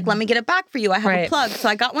podcast, and I was like, let me get it back for you. I have a Right. plug. So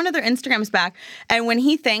I got one of their Instagrams back, and when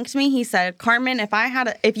he thanked me, he said, Carmen,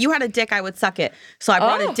 if you had a dick, I would suck it. So I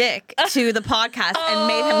brought a dick to the podcast and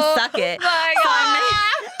made him suck it. my So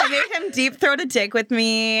I made him deep throat a dick with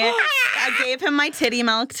me. I gave him my titty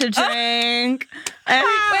milk to drink. Wait,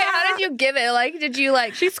 how did you give it? Like, did you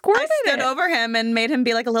like? She I squirted stood it. over him and made him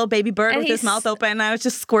be like a little baby bird And with his he's- mouth open. I was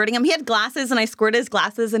just squirting him. He had glasses, and I squirted his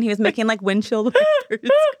glasses, and he was making like windshield wipers.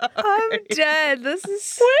 I'm dead. This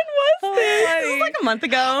is When was this? This was like a month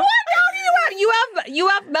ago. You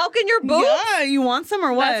have milk in your boob? Yeah, you want some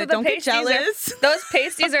or what? That's what the Don't get pasties jealous. Are, those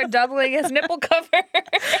pasties are doubling as nipple cover.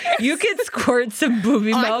 You could squirt some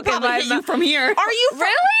booby I milk could in probably my hit you mouth. from here. Are you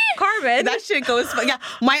Really? Carmen? That shit goes. Yeah,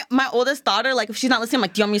 my oldest daughter, like if she's not listening, I'm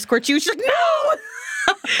like, do you want me to squirt you? She's like, no.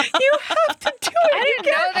 you have to do it. I didn't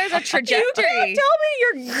know there's a You trajectory. can't tell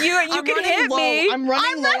me you I'm can running hit low. me. I'm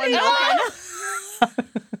running low in milk.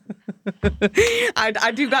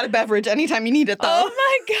 I do got a beverage anytime you need it though. Oh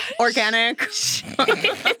my gosh. Organic.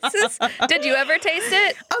 Did you ever taste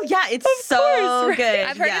it? Oh yeah, it's so course, right? good.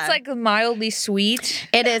 I've heard Yeah. it's like mildly sweet.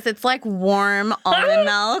 It is. It's like warm almond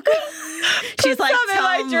milk. She's like, Some in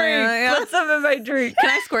my "Tell me." drink. Yeah. Put some in my drink. Can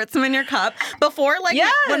I squirt some in your cup? Before, like,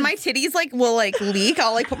 Yes. when my titties, like, will, like, leak,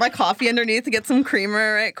 I'll, like, put my coffee underneath to get some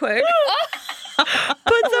creamer right quick. Put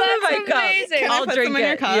some in my That's cup. amazing. Can I I'll put drink some in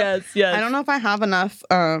your it. cup? Yes. I don't know if I have enough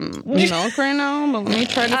milk right now, but let me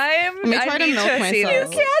try to I milk see myself.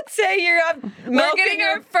 this. Can't say you have milk We're in getting your.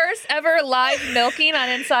 our first ever live milking on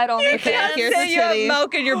Inside You OnlyFans. can't here's say the you have titty.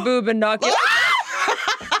 milk in your boob and knock it.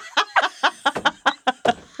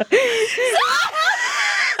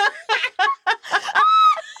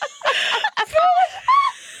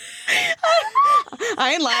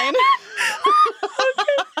 I ain't lying.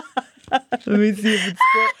 Let me see if it's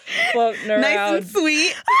floating around. Nice and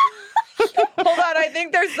sweet. Hold on, I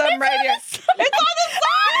think there's some right here. It's on the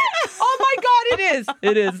side! Oh my God, it is.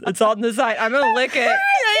 It is. It's on the side. I'm gonna lick it.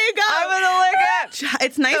 There you go. I'm gonna lick it.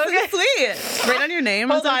 It's nice and sweet. Right on your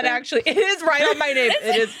name. or Hold on, something? actually. It is right on my name.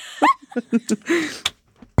 It is.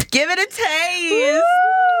 Give it a taste.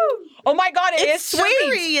 Oh my God, It's sweet.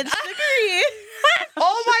 sugary. It's sugary.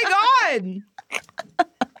 Oh my God.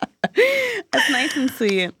 It's nice and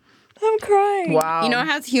sweet. I'm crying. Wow. You know, it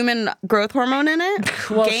has human growth hormone in it.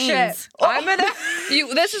 well, Gains. shit. I'm gonna.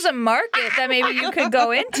 This is a market that maybe you could go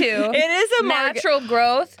into. It is a market. Natural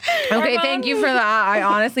growth. Okay, thank you for that. I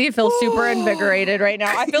honestly feel super invigorated right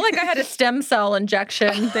now. I feel like I had a stem cell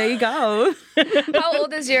injection. There you go. How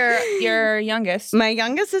old is your youngest? My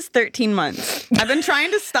youngest is 13 months. I've been trying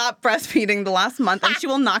to stop breastfeeding the last month, and she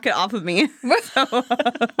will knock it off of me.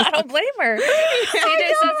 I don't blame her. CJ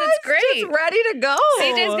says it's great. Just ready to go.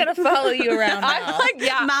 CJ's gonna follow you around now. I'm like,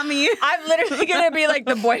 yeah, Mommy. I'm literally gonna be like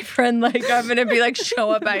the boyfriend. Like I'm gonna be like,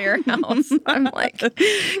 show up at your house. I'm like,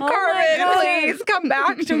 Carmen, God. please come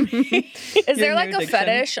back to me. Is there Your like new a addiction.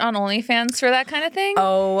 fetish on OnlyFans for that kind of thing?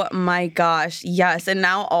 Oh my gosh, yes. And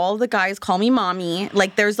now all the guys call me mommy.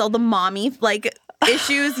 Like there's all the mommy like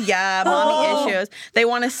issues. Yeah, mommy issues. They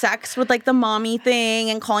want to sex with like the mommy thing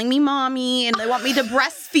and calling me mommy, and they want me to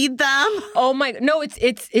breastfeed them. Oh my, no,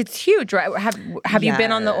 it's huge, right? Have you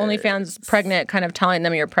been on the OnlyFans pregnant, kind of telling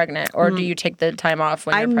them you're pregnant, or do you take the time off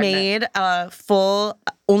when I you're pregnant? made a full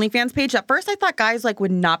OnlyFans page. At first, I thought guys like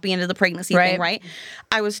would not be into the pregnancy Right. thing, right?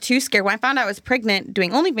 I was too scared. When I found out I was pregnant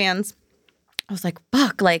doing OnlyFans, I was like,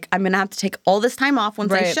 fuck, like I'm gonna have to take all this time off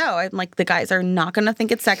once I Right. show. I'm like, the guys are not gonna think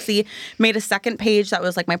it's sexy. Made a second page that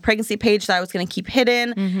was like my pregnancy page that I was gonna keep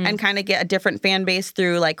hidden and kind of get a different fan base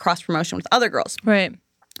through like cross promotion with other girls. Right.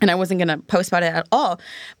 And I wasn't gonna post about it at all.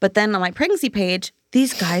 But then on my pregnancy page,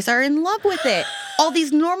 these guys are in love with it. All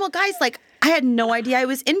these normal guys, like I had no idea I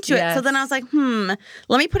was into it. So then I was like,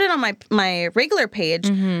 let me put it on my regular page.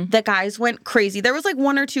 The guys went crazy. There was like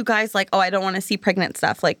one or two guys like, oh, I don't want to see pregnant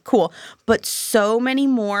stuff. Like, cool. But so many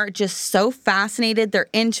more just so fascinated. They're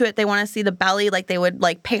into it. They want to see the belly. Like they would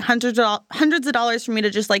like pay hundreds of dollars for me to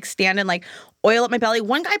just like stand and like oil up my belly.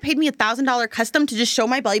 One guy paid me $1,000 custom to just show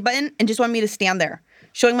my belly button and just wanted me to stand there,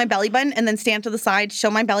 showing my belly button and then stand to the side, show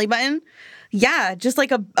my belly button. Yeah, just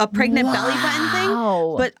like a pregnant belly button thing.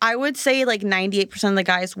 But I would say like 98% of the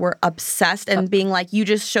guys were obsessed and being like, you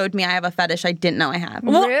just showed me I have a fetish I didn't know I had.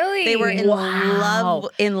 Really? They were in love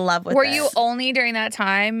with Were it. you only during that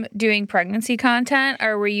time doing pregnancy content,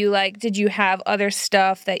 or were you like, did you have other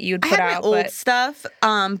stuff that you'd I put had out? my old stuff,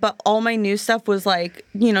 but all my new stuff was like,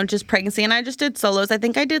 you know, just pregnancy. And I just did solos. I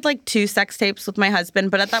think I did like 2 sex tapes with my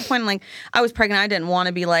husband. But at that point, like, I was pregnant. I didn't want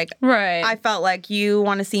to be like, Right. I felt like you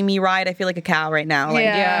want to see me ride. I feel like a cow right now. Like,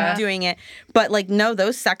 Yeah. I'm doing it. But like, no,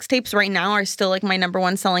 those sex tapes right now are still like my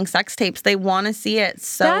 #1 selling sex tapes. They want to see it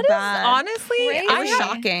so That is bad. honestly, Crazy. It was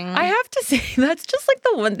shocking. I have to say that's just like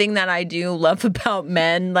the one thing that I do love about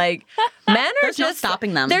men. Like men are There's no just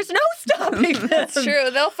stopping them. There's no stopping them. It's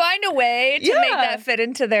true. They'll find a way to make Yeah. that fit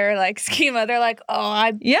into their like schema. They're like, oh,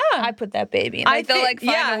 I put that baby. And I like, they'll like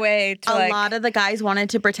think- find yeah. a way to A like. lot of the guys wanted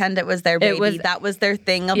to pretend it was their baby. was- That was their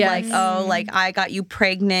thing of Yes. like, oh, like I got you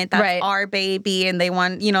pregnant. That's Right. our baby. And they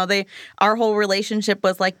want, you know, our whole relationship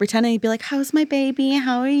was like pretending to be like, how's my baby?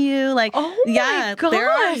 How are you? Like, Oh my yeah, there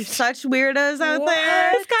are gosh. such weirdos out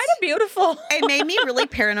there. It's kind of beautiful. It made me really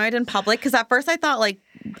paranoid in public because at first I thought like,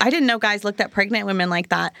 I didn't know guys looked at pregnant women like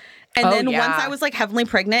that. And then yeah. once I was like heavily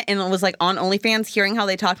pregnant and it was like on OnlyFans, hearing how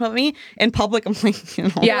they talked about me in public, I'm like, you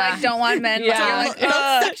know, You, like, don't want men. Yeah. To, don't, like,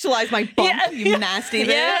 don't sexualize my bump, you nasty bitch.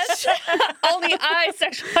 yes. Only I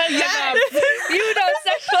sexualize my bum. You don't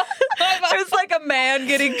sexualize my bum. It's like a man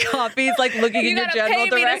getting coffee. He's like looking You in your gotta general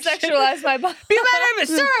pay me direction. to sexualize my bum. You better,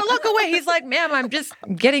 sir, look away. He's like, ma'am, I'm just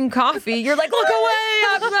getting coffee. You're like, look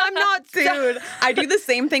away. I'm not, Dude, I do the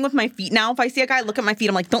same thing with my feet now. If I see a guy look at my feet,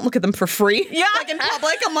 I'm like, don't look at them for free. Yeah. Like in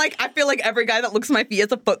public, I'm like, I feel like every guy that looks at my feet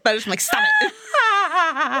has a foot fetish. I'm like, stop it.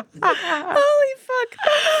 Holy fuck.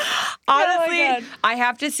 Honestly, God. I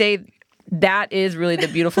have to say that is really the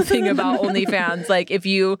beautiful thing about OnlyFans. Like if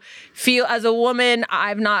you feel as a woman,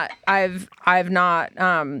 I've not ever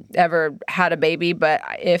had a baby, but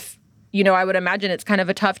if you know, I would imagine it's kind of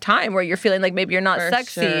a tough time where you're feeling like maybe you're not For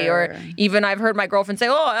sexy, sure. or even I've heard my girlfriend say,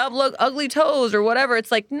 "Oh, I have ugly toes" or whatever.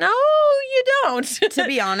 It's like, no, you don't. To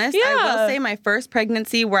be honest, I Yeah. will say my first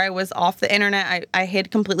pregnancy where I was off the internet, I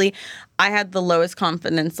hid completely. I had the lowest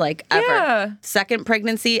confidence like ever. Yeah. Second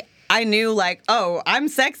pregnancy, I knew like, oh, I'm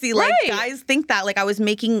sexy. Like Right. guys think that. Like I was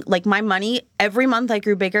making like my money every month I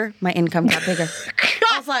grew bigger, my income got bigger.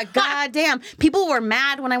 was like, God damn. People were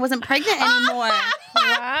mad when I wasn't pregnant anymore.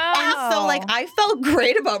 Wow. And so, like, I felt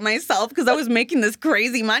great about myself because I was making this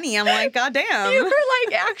crazy money. I'm like, God damam. You were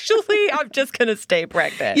like, actually, I'm just going to stay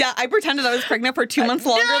pregnant. Yeah, I pretended I was pregnant for 2 months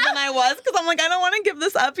longer than I was because I'm like, I don't want to give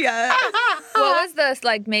this up yet. What was the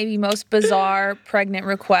like maybe most bizarre pregnant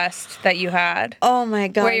request that you had? Oh my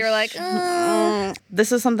gosh. Where you're like,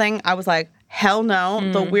 this is something I was like, hell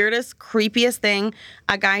no. The weirdest, creepiest thing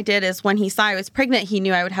a guy did is when he saw I was pregnant, he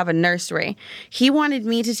knew I would have a nursery. He wanted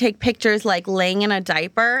me to take pictures like laying in a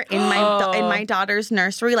diaper in my daughter's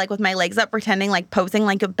nursery, like with my legs up, pretending like posing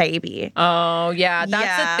like a baby. Oh, yeah.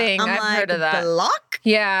 That's a thing. I'm I've like, heard of that. Block?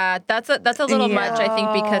 Yeah, that's a little much, I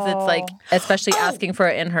think, because it's like, especially asking for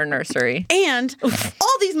it in her nursery. And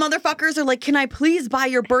all these motherfuckers are like, can I please buy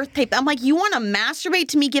your birth tape? I'm like, you want to masturbate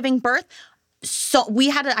to me giving birth? So I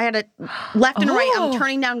had a left and right. I'm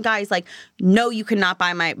turning down guys like, no, you cannot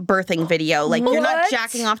buy my birthing video. Like, you're not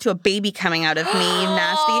jacking off to a baby coming out of me, you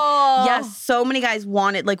nasty. Yes, so many guys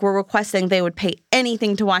wanted, like, were requesting they would pay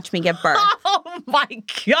anything to watch me give birth. Oh my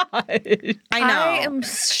God. I know. I am I would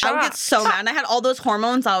shocked. get so mad. And I had all those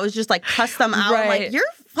hormones. I was just like, cuss them out. I'm Right. like, you're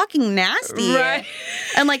fucking nasty. Right.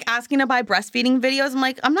 And like asking to buy breastfeeding videos. I'm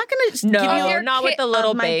like, I'm not going to just No, give you not with the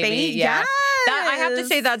little my baby. Yeah. I have to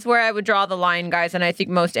say Yes. that's where I would draw the line, guys, and I think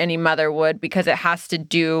most any mother would because it has to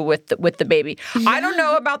do with the baby. I don't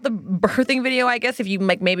know about the birthing video. I guess if you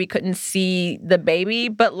like maybe couldn't see the baby,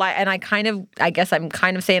 but like, and I guess I'm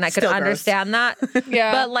kind of saying I could Still gross. understand that.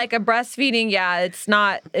 Yeah. But like a breastfeeding, yeah, it's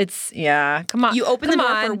not. It's yeah. Come on, You open the come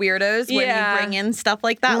door on. for weirdos when Yeah. you bring in stuff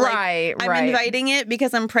like that. Like, Right, I'm right. inviting it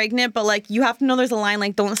because I'm pregnant, but like you have to know there's a line.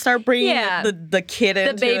 Like, don't start bringing Yeah. the kid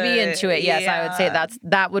into the baby it. into it. Yes, I would say Yeah.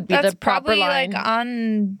 that would be That's the proper probably line. like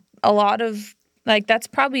on a lot of like that's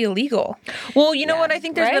probably illegal. Well, you know what? I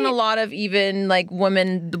think there's been a Right? lot of even like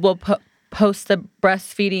women will post the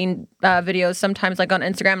breastfeeding videos sometimes like on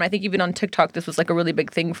Instagram. And I think even on TikTok, this was like a really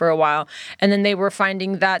big thing for a while. And then they were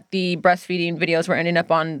finding that the breastfeeding videos were ending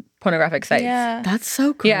up on pornographic sites. Yeah. That's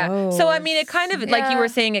so gross. Yeah. So I mean, it kind of like you were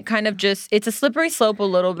saying, it kind of just it's a slippery slope a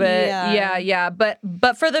little bit. Yeah. Yeah. But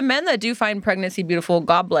for the men that do find pregnancy beautiful,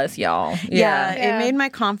 God bless y'all. Yeah, Yeah. it made my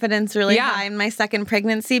confidence really Yeah. high in my second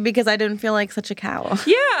pregnancy because I didn't feel like such a cow.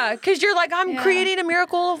 Yeah, because you're like, I'm creating a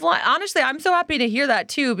miracle of life. Honestly, I'm so happy to hear that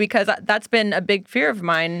too, because that's been a big fear of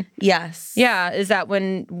mine. Yes. Yeah, is that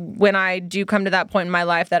when I do come to that point in my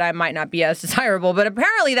life that I might not be as desirable, but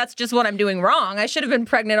apparently that's just what I'm doing wrong. I should have been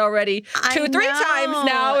pregnant already 2-3 times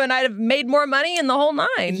now, and I'd have made more money in the whole 9.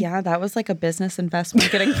 Yeah, that was like a business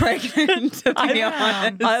investment getting pregnant, to be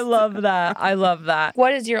honest. I love that. I love that.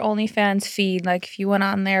 What is your OnlyFans feed? Like if you went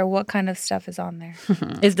on there, what kind of stuff is on there?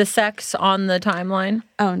 Is the sex on the timeline?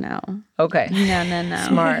 Oh, no. Okay. No.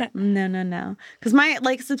 Smart. No. Because my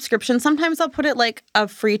like subscription, sometimes I'll put it like a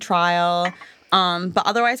free trial. But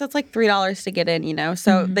otherwise it's like $3 to get in, you know?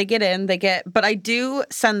 So they get in, but I do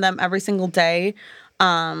send them every single day.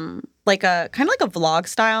 Like a kind of like a vlog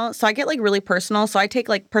style. So I get like really personal. So I take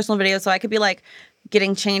like personal videos. So I could be like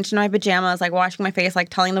getting changed in my pajamas, like washing my face, like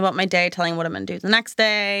telling them about my day, telling what I'm gonna do the next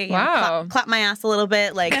day. You know, Wow. clap my ass a little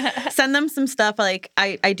bit, like send them some stuff. Like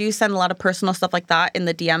I do send a lot of personal stuff like that in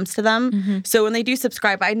the DMs to them. So when they do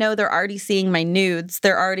subscribe, I know they're already seeing my nudes.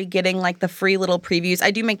 They're already getting like the free little previews.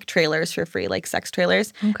 I do make trailers for free, like sex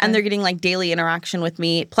trailers. And they're getting like daily interaction with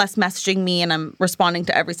me, plus messaging me, and I'm responding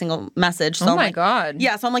to every single message. So Oh I'm my like, God.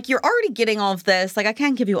 yeah, so I'm like, you're already getting all of this. Like, I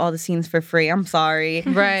can't give you all the scenes for free. I'm sorry.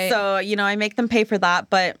 Right. So, you know, I make them pay for that.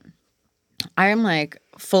 But I'm like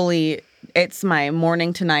fully, it's my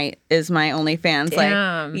morning to night is my OnlyFans.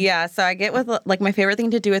 Damn. Like, yeah. So I get with, like, my favorite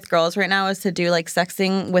thing to do with girls right now is to do like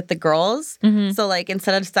sexting with the girls. So, like,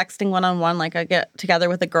 instead of sexting one-on-one, like, I get together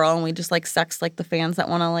with a girl and we just like sex like the fans that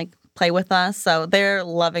want to like play with us. So they're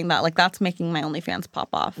loving that. Like, that's making my OnlyFans pop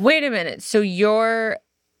off. Wait a minute. So you're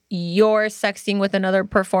sexting with another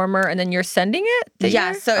performer and then you're sending it? to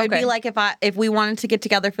Yeah, your- so it'd Okay. be like if we wanted to get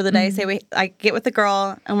together for the day, say I get with the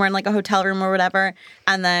girl and we're in like a hotel room or whatever,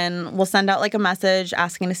 and then we'll send out like a message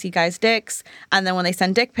asking to see guys' dicks, and then when they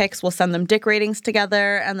send dick pics, we'll send them dick ratings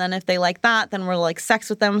together, and then if they like that, then we'll like sex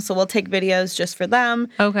with them, so we'll take videos just for them,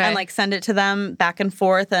 Okay. and like send it to them back and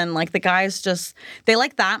forth, and like the guys just they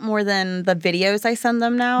like that more than the videos I send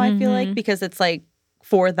them now. I feel like because it's like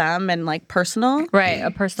for them and like personal. Right,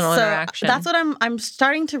 a personal So interaction. that's what I'm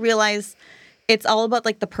starting to realize it's all about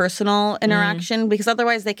like the personal interaction because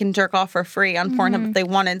otherwise they can jerk off for free on Pornhub if they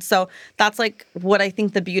wanted. So that's like what I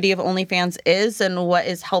think the beauty of OnlyFans is and what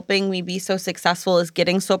is helping me be so successful is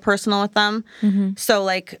getting so personal with them. So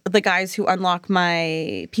like the guys who unlock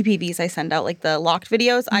my PPVs I send out, like the locked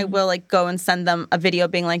videos, I will like go and send them a video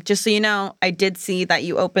being like, just so you know, I did see that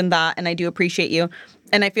you opened that and I do appreciate you.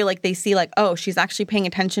 And I feel like they see like, oh, she's actually paying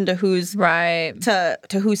attention to who's to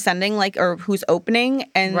who's sending like or who's opening.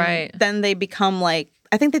 And then they become like,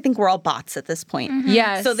 I think they think we're all bots at this point.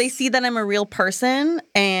 Yes. So they see that I'm a real person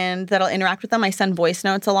and that I'll interact with them. I send voice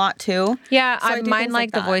notes a lot too. Yeah, So I do mind things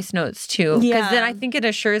like the that. voice notes too. Because Yeah. then I think it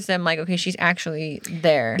assures them like, okay, she's actually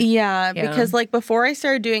there. Yeah, because like before I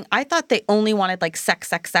started doing, I thought they only wanted like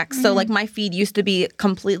sex. So like my feed used to be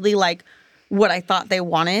completely like what I thought they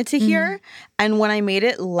wanted to hear. And when I made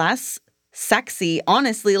it less sexy,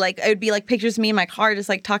 honestly, like it would be like pictures of me in my car just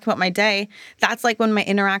like talking about my day. That's like when my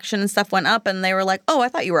interaction and stuff went up and they were like, oh, I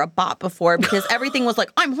thought you were a bot before because everything was like,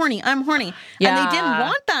 I'm horny. And they didn't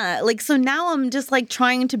want that. Like, so now I'm just like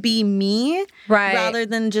trying to be me rather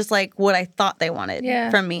than just like what I thought they wanted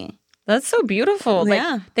from me. That's so beautiful. Like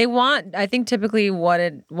Yeah. they want, I think typically what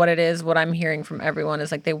it is, what I'm hearing from everyone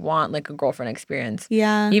is like they want like a girlfriend experience.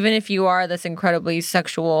 Yeah. Even if you are this incredibly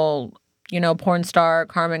sexual, porn star,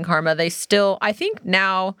 Carmen Karma, they still, I think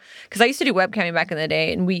now, because I used to do webcamming back in the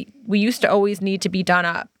day and we used to always need to be done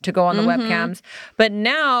up to go on the webcams. But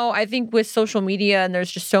now I think with social media and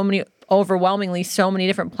there's just overwhelmingly so many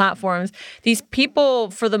different platforms, these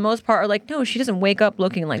people for the most part are like, no, she doesn't wake up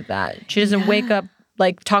looking like that. She doesn't wake up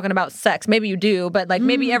like talking about sex. Maybe you do, but like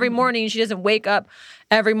maybe every morning she doesn't wake up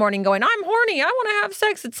every morning going, I'm horny, I want to have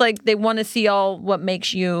sex. It's like they want to see all what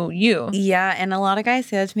makes you you. Yeah, and a lot of guys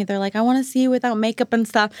say that to me. They're like, I want to see you without makeup and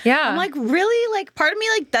stuff. Yeah. I'm like, really? Like, part of me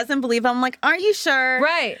like doesn't believe. I'm like, are you sure?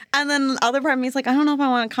 Right. And then the other part of me is like, I don't know if I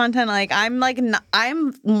want content. Like, I'm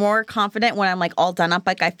more confident when I'm like all done up.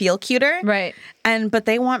 Like, I feel cuter. Right. But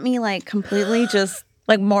they want me like completely just.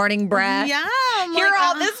 Like morning breath. Yeah, I'm You're like,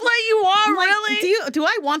 all this what you want, I'm like, really? do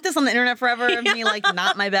I want this on the internet forever? And me like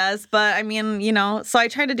not my best, but I mean, so I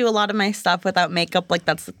try to do a lot of my stuff without makeup, like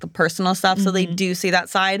that's the personal stuff. So they do see that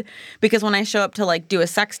side because when I show up to like do a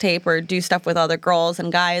sex tape or do stuff with other girls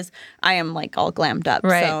and guys, I am like all glammed up.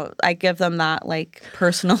 Right. So I give them that like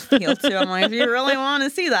personal feel too. I'm like, if you really want to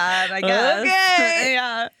see that, I guess. Okay.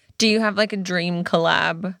 Yeah. Do you have like a dream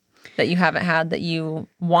collab that you haven't had that you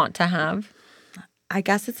want to have? I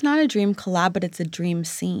guess it's not a dream collab, but it's a dream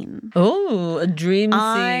scene. Oh, a dream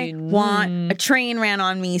I scene. want a train ran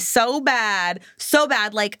on me so bad.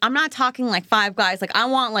 Like, I'm not talking like 5 guys. Like, I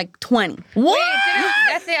want like 20. What?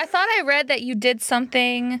 Wait, I thought I read that you did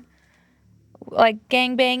something like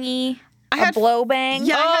gangbangy, a blow bang.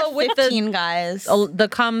 Yeah, I had with the- 15 guys. Oh, the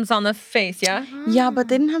comes on the face, yeah? Yeah, but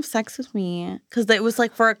they didn't have sex with me because it was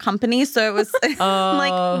like for a company. So it was like,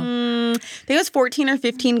 I think it was 14 or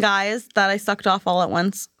 15 guys that I sucked off all at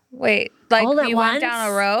once. Wait, like All at you once? went down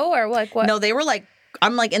a row or like what? No, they were like,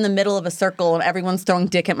 I'm like in the middle of a circle and everyone's throwing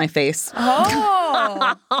dick at my face.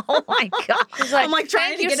 Oh, Oh my God. She's like, I'm like trying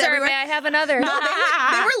thank to you, get sir. everywhere. May I have another? No,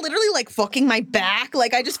 they were literally like fucking my back.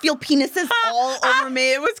 Like I just feel penises all over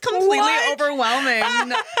me. It was completely overwhelming.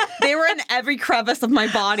 They were in every crevice of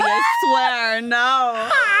my body. I swear. No.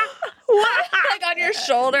 Like on your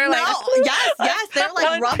shoulder, like No. Yes. They're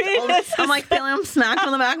like rubbed. I'm like feeling them smacked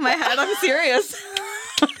on the back of my head. I'm serious.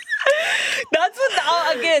 That's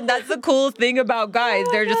that's the cool thing about guys.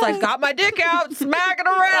 They're just like, got my dick out, smacking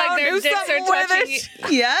around, like their do dicks something are with touching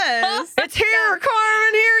it. you. Yes. It's here,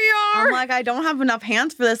 Carmen, here you are. I'm like, I don't have enough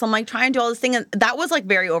hands for this. I'm like trying to do all this thing. And that was like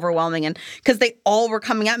very overwhelming. And because they all were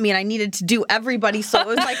coming at me and I needed to do everybody. So it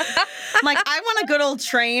was like, I'm like, I want a good old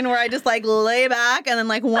train where I just like lay back and then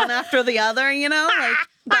like one after the other, Like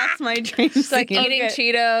that's my dream. Just like scene. eating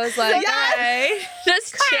Cheetos, like Yes. okay,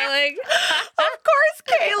 just chilling. Of course,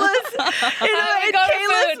 Kayla's. In we go to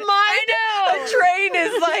Kayla's food. mind, I know. a train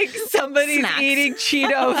is like somebody's Snacks. eating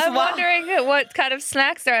Cheetos. I'm while- wondering what kind of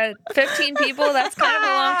snacks there are. 15 people, that's kind of a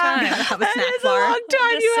long time. Have a That snack is a bar. long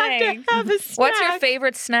time. Just You saying. have to have a snack. What's your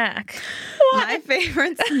favorite snack? My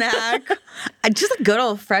favorite snack, just a good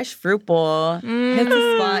old fresh fruit bowl. Hit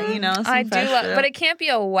the spot, some I do fresh love, fruit. but it can't be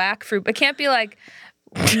a whack fruit. It can't be like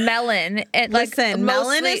melon. And Listen,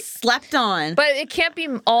 melon mostly- is slept on. But it can't be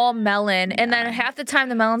all melon, and then half the time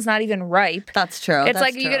the melon's not even ripe. That's true. It's That's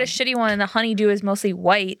like you get a true. shitty one, and the honeydew is mostly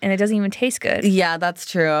white, and it doesn't even taste good. Yeah, that's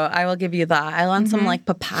true. I will give you that. I want some like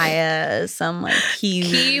papayas, some like kiwi.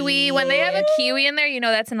 Kiwi. When they have a kiwi in there, you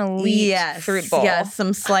know that's an elite fruit bowl. Yes,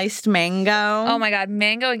 some sliced mango. Oh my god,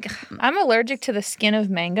 mango! I'm allergic to the skin of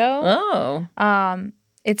mango. Oh.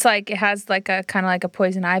 it's like it has like a kind of like a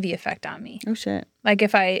poison ivy effect on me. Oh shit. Like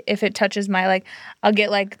if it touches my like, I'll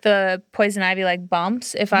get like the poison ivy like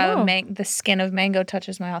bumps if the skin of mango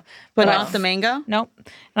touches my mouth. But not the mango? Nope.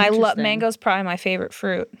 And I love mango's probably my favorite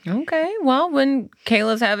fruit. Okay. Well, when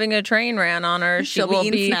Kayla's having a train ran on her, she will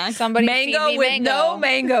eating be snacks. Somebody mango feed me with mango. no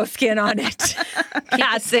mango skin on it. Keep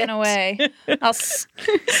the skin away. I'll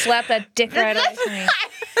slap that dick right away from me.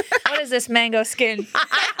 What is this mango skin?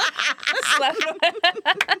 Slap it away.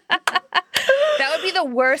 That would be the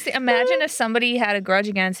worst thing. Imagine if somebody had a grudge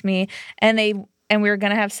against me and we were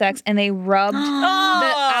gonna have sex and they rubbed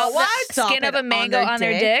the skin of a mango on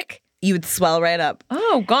their dick. You would swell right up.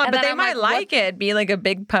 Oh God! And But then they I'm might like, like it. Be like a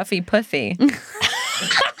big puffy pussy.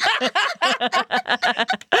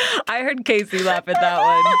 I heard Casey laugh at that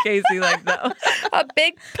one. Casey liked that one. A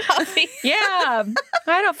big puffy. Yeah,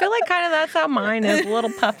 I don't feel like kind of that's how mine is. A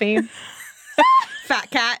little puffy. Fat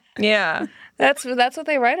cat. Yeah, That's what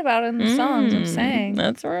they write about in the songs. I'm saying.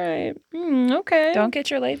 that's right. Okay. Don't get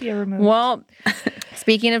your labia removed. Well,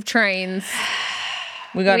 speaking of trains,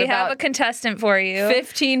 we got We about have a contestant for you.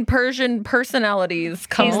 15 Persian personalities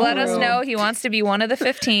coming. He's let us through. know he wants to be one of the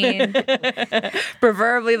 15.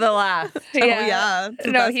 Preferably the last. Yeah. It's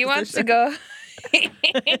the No, best he wants to position. go.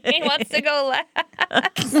 He wants to go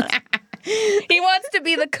last. He wants to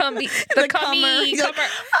be the cummy. The cummy. He's like,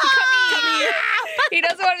 Cummy. He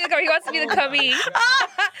doesn't want to be the cummy. He wants to be the cummy.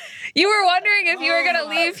 You were wondering if you were going to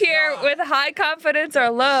leave here with high confidence or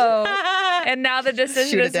low. And now the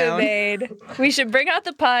decision Shoot it has been down. made. We should bring out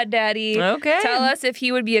the pod daddy. Okay. Tell us if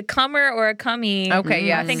he would be a cummer or a cummy. Okay,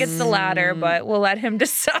 yes. I think it's the latter, but we'll let him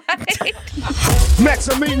decide. Max,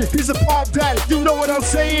 I mean, he's a pop daddy. You know what I'm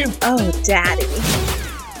saying? Oh, daddy.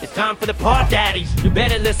 It's time for the Pod Daddies. You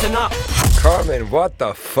better listen up. Carmen, what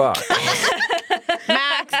the fuck?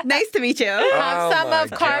 Max, nice to meet you. Have some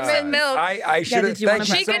of Carmen's milk. I should have. did you wanna Thank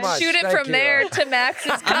you She so could much. shoot it Thank from you. there to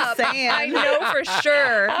Max's cup. saying. I know for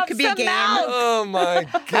sure. Could be a game. Oh my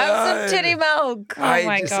god. Have some titty milk. Oh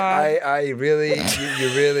my God. I really, you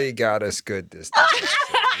really got us good this time.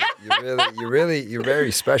 You're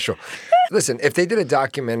very special. Listen, if they did a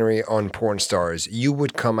documentary on porn stars, you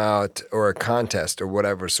would come out, or a contest or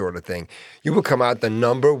whatever sort of thing, you would come out the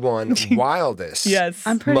number one wildest. Yes.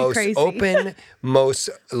 I'm pretty most crazy. open, most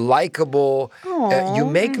likable. You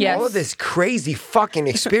make Yes. all of this crazy fucking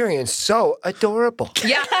experience so adorable.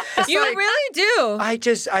 Yeah, you like- really do.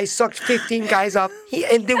 I sucked 15 guys up,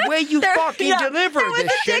 and the way you fucking yeah, deliver there was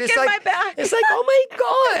this a shit, dick it's in like, my back. it's like, oh my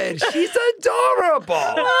god, she's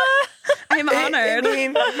adorable. I'm honored. I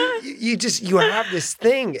mean, you have this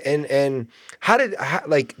thing, and how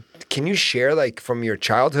can you share like from your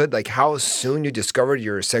childhood, like how soon you discovered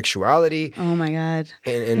your sexuality? Oh my God.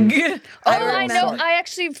 And I know. I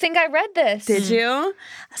actually think I read this. Did you?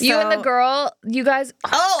 You and the So- girl, you guys.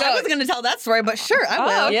 Oh, I was going to tell that story, but sure, I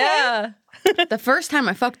will. Yeah. The first time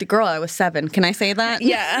I fucked a girl, I was 7. Can I say that?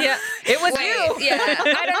 Yeah. Yeah. It was you. Yeah.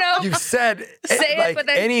 I don't know. you said Say it, like but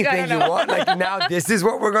then I anything don't you know. want. Like now, this is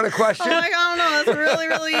what we're gonna question. Oh my God, I don't know. That's really,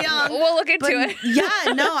 really young. We'll look into it.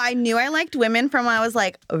 Yeah, no, I knew I liked women from when I was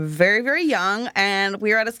like very, very young. And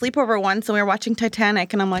we were at a sleepover once and we were watching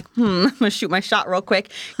Titanic. And I'm like, I'm going to shoot my shot real quick.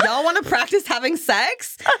 Y'all want to practice having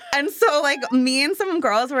sex? And so, like, me and some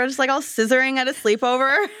girls were just like all scissoring at a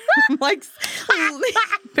sleepover. like,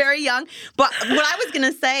 very young. But what I was going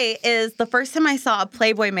to say is the first time I saw a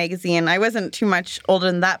Playboy magazine, I wasn't too much older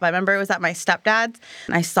than that, but I remember it was at my stepdad's.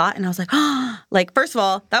 And I saw it and I was like, oh, like, first of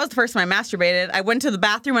all, that was the first time I masturbated. I went to the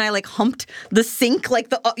bathroom and I like humped the sink, like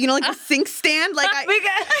the, like the sink stand. Like,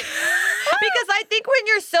 Because I think when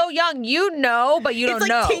you're so young, you know, but you it's don't like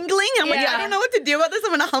know. tingling. I'm like, Yeah. I don't know what to do about this.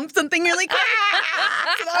 I'm gonna hump something. You're like, so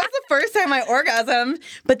that was the first time I orgasmed.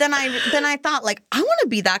 But then I thought, like, I want to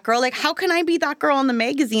be that girl. Like, how can I be that girl in the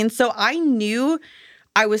magazine? So I knew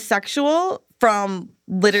I was sexual from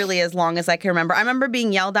literally as long as I can remember. I remember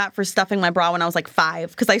being yelled at for stuffing my bra when I was like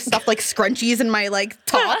 5 because I stuffed like scrunchies in my like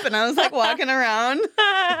top and I was like walking around.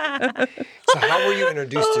 So how were you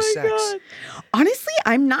introduced to sex? Honestly,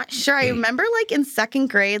 I'm not sure. I remember like in 2nd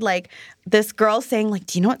grade, like this girl saying like,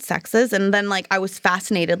 do you know what sex is? And then like I was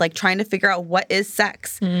fascinated, like trying to figure out what is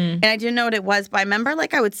sex. And I didn't know what it was, but I remember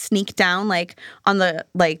like I would sneak down like on the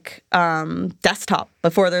like desktop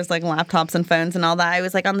before there's like laptops and phones and all that. I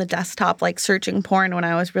was like on the desktop like searching porn when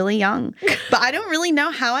I was really young. But I don't really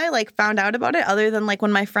know how I like found out about it other than like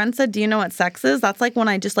when my friend said, do you know what sex is? That's like when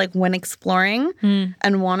I just like went exploring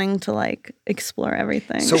and wanting to like explore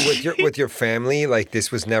everything. So with your family, like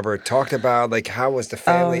this was never talked about. Like how was the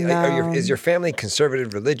family? Oh, Are your is your family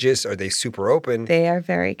conservative, religious? Are they super open? They are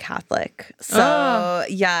very Catholic. So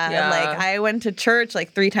yeah, like I went to church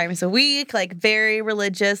like 3 times a week, like very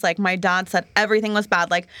religious. Like my dad said everything was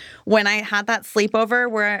bad. Like when I had that sleepover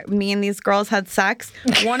where me and these girls had sex,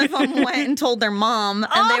 one of them went and told their mom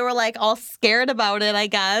and they were like all scared about it, I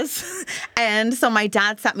guess. And so my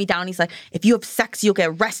dad sat me down. He's like, if you have sex, you'll get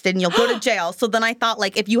arrested and you'll go to jail. So then I thought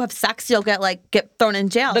like, if you have sex, you'll get thrown in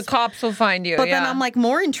jail. The cops will find you. But then I'm like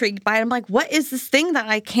more intrigued by it. I'm like, what is this thing that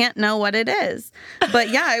I can't know what it is? But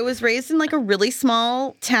yeah, I was raised in like a really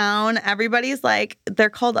small town. Everybody's like, they're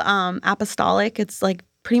called apostolic. It's like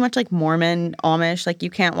pretty much like Mormon, Amish. Like you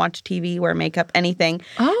can't watch TV, wear makeup, anything.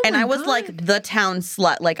 Oh, and I was like the town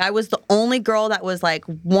slut. Like I was the only girl that was like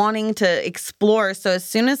wanting to explore. So as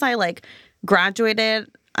soon as I like graduated,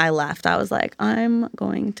 I left. I was like, I'm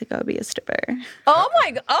going to go be a stripper. Oh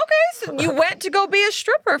my god. Okay, so you went to go be a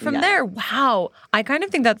stripper from there. Wow. I kind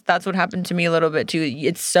of think that's what happened to me a little bit too.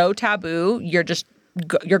 It's so taboo.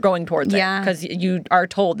 You're going towards it because you are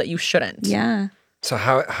told that you shouldn't. Yeah. So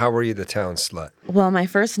how were you the town slut? Well, my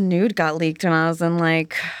first nude got leaked when I was in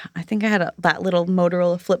like, I think I had that little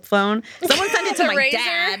Motorola flip phone. Someone sent it to my Razr?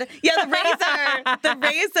 dad. Yeah, the Razr. The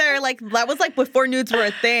Razr. Like that was like before nudes were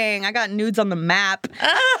a thing. I got nudes on the map.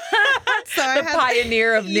 So I had,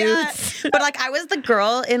 Pioneer of nudes. But like I was the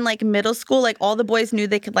girl in like middle school. Like all the boys knew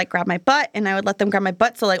they could like grab my butt and I would let them grab my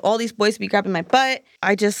butt. So like all these boys would be grabbing my butt.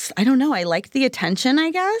 I don't know. I liked the attention,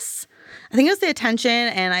 I guess. I think it was the attention,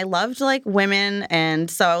 and I loved like women,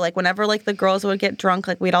 and so like whenever like the girls would get drunk,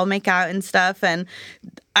 like we'd all make out and stuff, and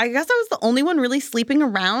I guess I was the only one really sleeping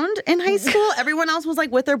around in high school. Everyone else was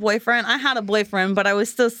like with their boyfriend. I had a boyfriend, but I was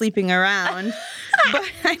still sleeping around. But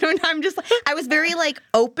I was very like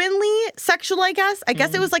openly sexual, I guess. I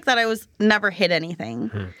guess it was like that I was never hid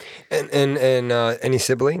anything. And any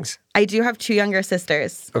siblings? I do have 2 younger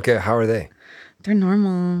sisters. Okay, how are they? They're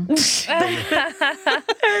normal.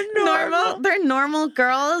 They're normal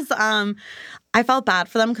girls. I felt bad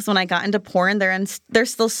for them because when I got into porn, they're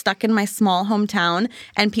still stuck in my small hometown,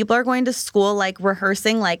 and people are going to school like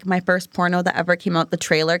rehearsing like my first porno that ever came out. The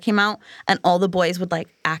trailer came out, and all the boys would like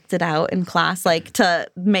act it out in class, like to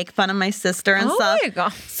make fun of my sister and stuff. Oh my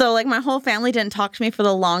god! So like my whole family didn't talk to me for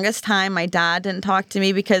the longest time. My dad didn't talk to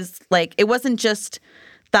me because like it wasn't just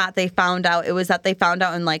that they found out, it was that they found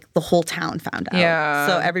out and like the whole town found out. Yeah.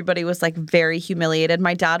 So everybody was like very humiliated.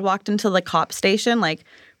 My dad walked into the cop station, like,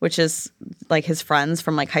 which is like his friends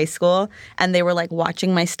from like high school, and they were like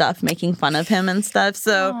watching my stuff, making fun of him and stuff.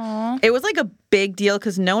 So it was like a big deal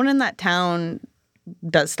because no one in that town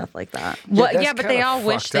does stuff like that. Well, that's yeah, but they kinda all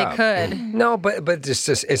wish fucked they up. could. No, but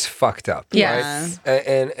it's fucked up. Yes. Right?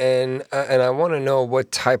 And I want to know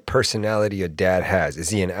what type personality your dad has. Is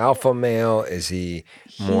he an alpha male? Is he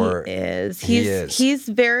more? He is. He is. He's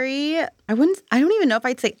very. I don't even know if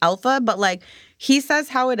I'd say alpha, but like he says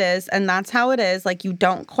how it is, and that's how it is. Like you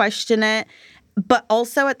don't question it. But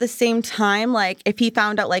also at the same time, like if he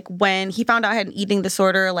found out, like when he found out I had an eating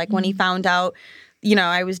disorder, like when he found out, you know,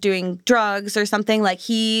 I was doing drugs or something, like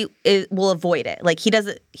he will avoid it. Like he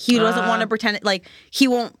doesn't want to pretend it, like he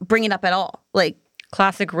won't bring it up at all. Like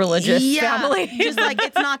Classic religious family. Just like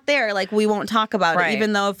it's not there. Like we won't talk about it.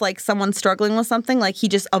 Even though if like someone's struggling with something, like he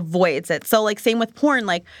just avoids it. So like same with porn,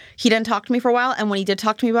 like he didn't talk to me for a while. And when he did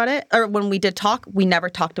talk to me about it, or when we did talk, we never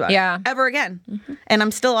talked about it ever again. Mm-hmm. And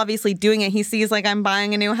I'm still obviously doing it. He sees like I'm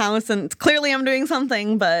buying a new house and clearly I'm doing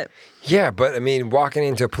something, but. Yeah, but I mean, walking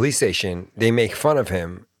into a police station, they make fun of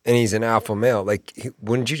him and he's an alpha male. Like,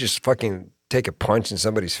 wouldn't you just fucking take a punch in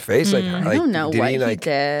somebody's face? Like, I don't know what he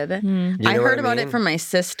did. I heard about it from my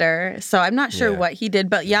sister, so I'm not sure what he did.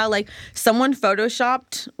 But yeah, like someone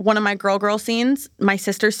photoshopped one of my girl scenes, my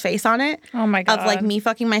sister's face on it. Oh my God. Of like me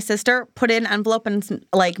fucking my sister, put it in an envelope and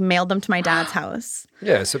like mailed them to my dad's house.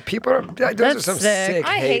 Yeah, so people are, those are some sick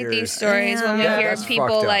I haters. hate these stories when we hear that's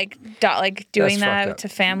people fucked up. like doing That's fucked that up. to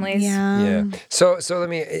families. Yeah. So let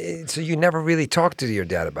me. So you never really talked to your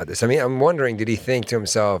dad about this. I mean, I'm wondering, did he think to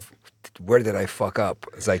himself, "Where did I fuck up?"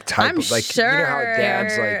 It's like type I'm of like you know how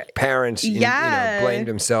dads sure. like parents you know blamed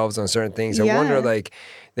themselves on certain things. I wonder like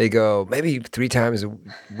they go maybe 3 times a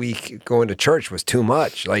week going to church was too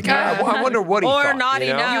much. Like I wonder what he or thought, not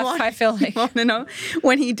you know? enough. I feel like. You want to know?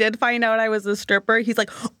 When he did find out I was a stripper, he's like,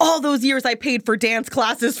 all those years I paid for dance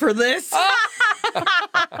classes for this.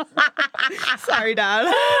 Sorry,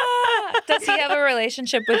 Dad. Does he have a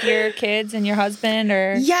relationship with your kids and your husband,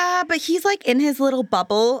 or? Yeah, but he's like in his little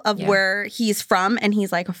bubble of where he's from, and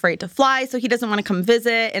he's like afraid to fly, so he doesn't want to come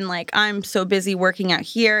visit. And like, I'm so busy working out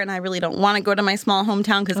here, and I really don't want to go to my small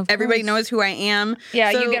hometown because everybody knows who I am.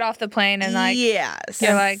 Yeah, So, you get off the plane and like, yes.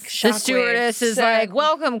 you're like, The stewardess is like,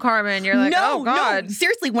 welcome, Carmen. You're like, oh, God. No,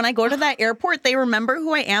 seriously, when I go to that airport, they remember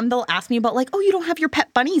who I am. They'll ask me about like, oh, you don't have your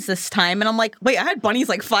pet bunnies this time. And I'm like, wait, I had bunnies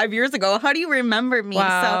like 5 years ago. How do you remember me?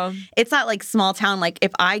 Wow. So it's not like small town. Like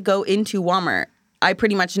if I go into Walmart, I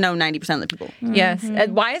pretty much know 90% of the people. Yes.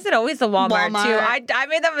 And why is it always the Walmart, too? Walmart. I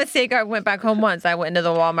made that mistake. I went back home once. I went into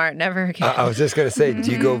the Walmart. Never again. I was just gonna say,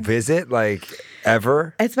 do you go visit like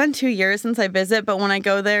ever? It's been 2 years since I visit, but when I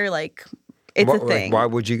go there, like it's a thing. Why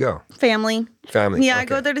would you go? Family. Family. Yeah, I Okay,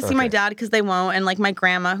 go there to see my dad because they won't, and like my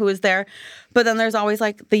grandma who is there. But then there's always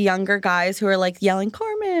like the younger guys who are like yelling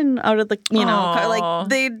Carmen out of the, you know, Aw. like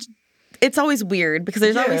they. It's always weird because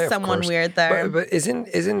there's Yeah, always of someone course. weird there. But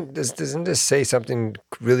doesn't this say something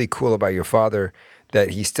really cool about your father, that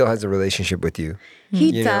he still has a relationship with you?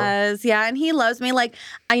 He you know? does, yeah, and he loves me. Like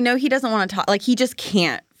I know he doesn't want to talk. Like he just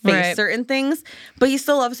can't face Right. certain things, but he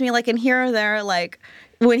still loves me. Like and here or there, like.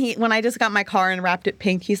 When I just got my car and wrapped it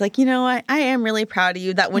pink, he's like, you know what? I am really proud of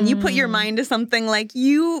you that when you put your mind to something, like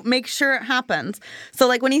you make sure it happens. So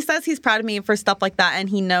like when he says he's proud of me for stuff like that, and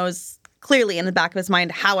he knows clearly in the back of his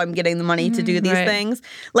mind how I'm getting the money to do these Right. things,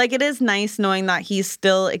 like it is nice knowing that he's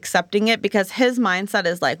still accepting it because his mindset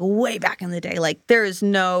is like way back in the day. Like there is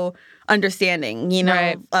no understanding, you know,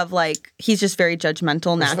 Right. of like he's just very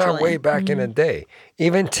judgmental It's naturally. not way back in the day.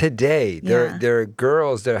 Even today, Yeah. there are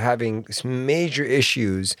girls that are having major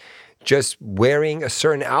issues just wearing a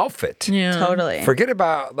certain outfit. Yeah. Totally. Forget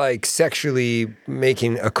about like sexually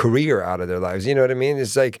making a career out of their lives. You know what I mean?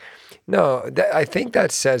 It's like, no, I think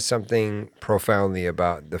that says something profoundly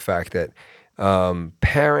about the fact that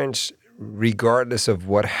parents, regardless of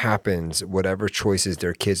what happens, whatever choices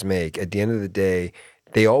their kids make, at the end of the day,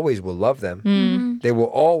 they always will love them. They will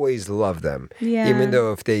always love them, Yeah. even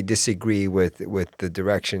though if they disagree with the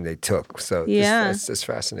direction they took. So Yeah. that's just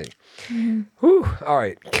fascinating. Whew. All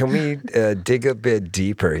right, can we dig a bit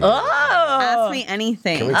deeper here? Ask me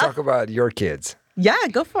anything. Can we talk about your kids? Yeah,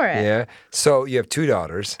 go for it. Yeah. So you have 2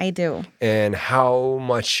 daughters, I do. and how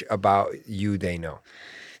much about you they know?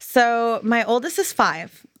 So my oldest is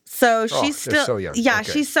 5. So she's they're still so young. Yeah,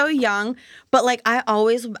 Okay. she's so young. But like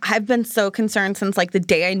I've been so concerned since like the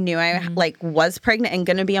day I knew I like was pregnant and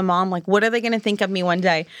gonna be a mom. Like, what are they gonna think of me one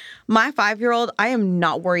day? My 5-year-old, I am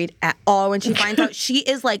not worried at all when she finds out. She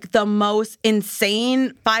is like the most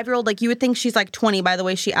insane 5-year-old. Like you would think she's like 20 by the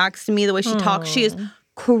way she acts to me, the way she talks. She is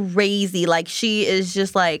crazy. Like she is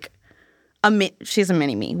just like she's a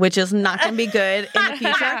mini me, which is not going to be good in the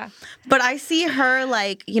future. But I see her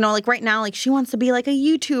like, you know, like right now, like she wants to be like a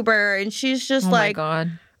YouTuber and she's just Oh like, my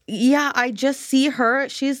God. yeah, I just see her.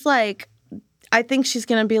 She's like, I think she's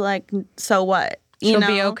going to be like, so what? You She'll know?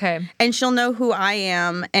 be okay. And she'll know who I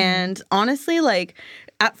am. And honestly, like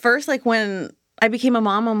at first, like when I became a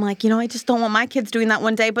mom, I'm like, you know, I just don't want my kids doing that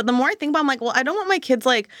one day. But the more I think about it, I'm like, well, I don't want my kids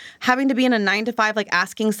like having to be in a 9-to-5, like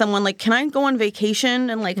asking someone, like, can I go on vacation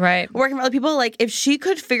and like Right. working for other people? Like, if she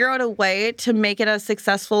could figure out a way to make it as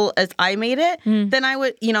successful as I made it, then I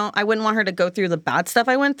would, you know, I wouldn't want her to go through the bad stuff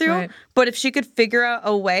I went through. Right. But if she could figure out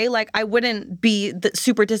a way, like, I wouldn't be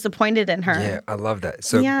super disappointed in her. Yeah, I love that.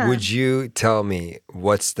 So Yeah. would you tell me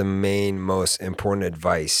what's the most important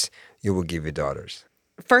advice you will give your daughters?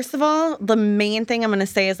 First of all, the main thing I'm going to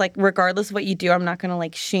say is like, regardless of what you do, I'm not going to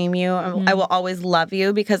like shame you. I will always love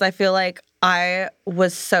you because I feel like I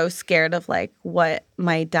was so scared of like what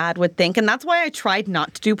my dad would think. And that's why I tried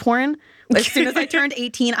not to do porn. As soon as I turned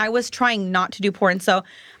 18, I was trying not to do porn. So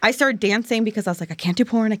I started dancing because I was like, I can't do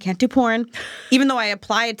porn. I can't do porn. Even though I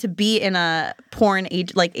applied to be in a porn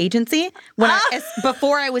agency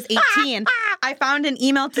before I was 18, I found an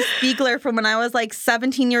email to Spiegler from when I was like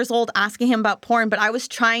 17 years old asking him about porn. But I was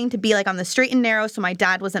trying to be like on the straight and narrow so my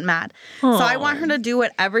dad wasn't mad. So I want her to do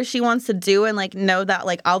whatever she wants to do and like know that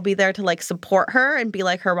like I'll be there to like support her and be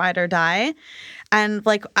like her ride or die. And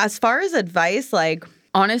like as far as advice, like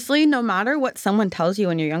honestly, no matter what someone tells you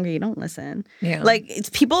when you're younger, you don't listen. Yeah.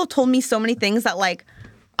 Like people have told me so many things that like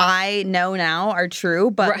I know now are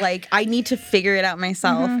true, but like I need to figure it out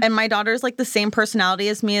myself. And my daughter's like the same personality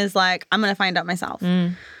as me, is like, I'm going to find out myself.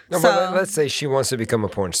 No, So- but let's say she wants to become a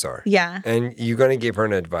porn star. Yeah. And you're going to give her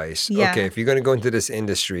an advice. Yeah. Okay, if you're going to go into this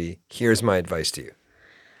industry, here's my advice to you.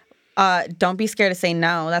 Don't be scared to say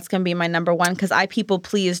no. That's going to be my number one because I people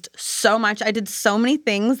pleased so much. I did so many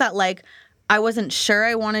things that like I wasn't sure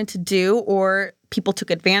I wanted to do, or people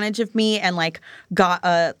took advantage of me and like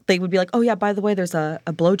they would be like, oh yeah, by the way, there's a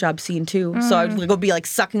blowjob scene too. So I would go be like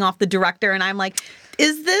sucking off the director, and I'm like,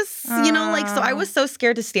 is this, you know, like, so I was so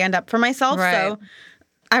scared to stand up for myself. So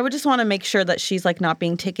I would just want to make sure that she's like not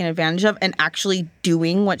being taken advantage of and actually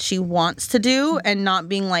doing what she wants to do and not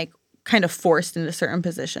being like kind of forced into certain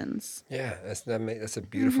positions. Yeah, that's a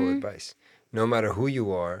beautiful advice. No matter who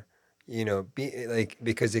you are, you know,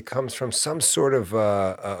 because it comes from some sort of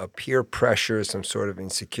a peer pressure, some sort of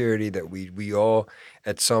insecurity that we all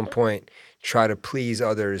at some point try to please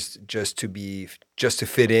others just to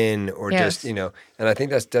fit in, or just, you know, and I think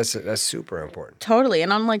that's super important. Totally.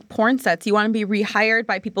 And on like porn sets, you want to be rehired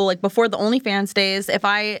by people like before the OnlyFans days. If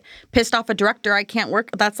I pissed off a director, I can't work.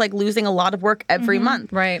 That's like losing a lot of work every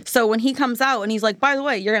month. Right. So when he comes out and he's like, by the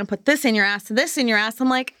way, you're going to put this in your ass, this in your ass. I'm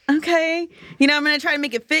like, okay, you know, I'm going to try to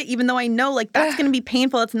make it fit, even though I know like that's going to be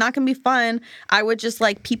painful. It's not going to be fun. I would just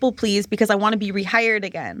like people please because I want to be rehired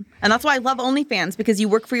again. And that's why I love OnlyFans, because you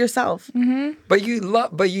work for yourself. But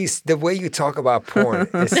the way you talk about porn,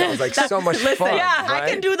 it sounds like so much fun. Yeah, right? I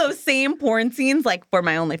can do those same porn scenes like for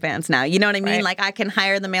my OnlyFans now. You know what I mean? Like I can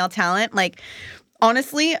hire the male talent. Like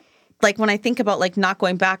honestly, like when I think about like not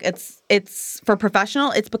going back, it's for professional.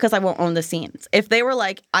 It's because I won't own the scenes. If they were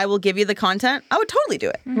like, I will give you the content, I would totally do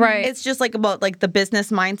it. Right. It's just like about like the business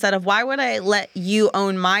mindset of why would I let you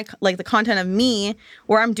own my like the content of me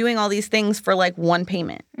where I'm doing all these things for like one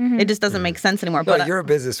payment? It just doesn't make sense anymore. No, But you're a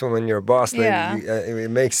businesswoman. You're a boss lady. Yeah. It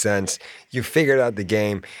makes sense. You figured out the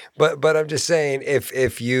game. But I'm just saying,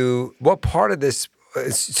 what part of this?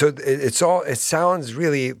 So it sounds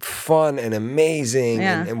really fun and amazing.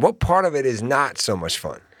 Yeah. And what part of it is not so much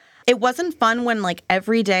fun? it wasn't fun when like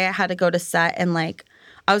every day I had to go to set and like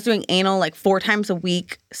I was doing anal like 4 times a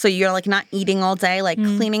week. So you're like not eating all day, like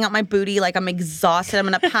cleaning up my booty. Like I'm exhausted. I'm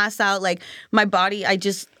going to pass out. Like my body,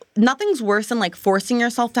 nothing's worse than like forcing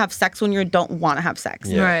yourself to have sex when you don't want to have sex.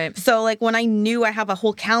 Yeah. Right. So like when I knew I have a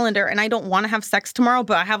whole calendar and I don't want to have sex tomorrow,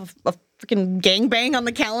 but I have a freaking gangbang on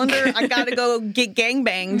the calendar, I got to go get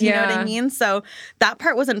gangbanged. You know what I mean? So that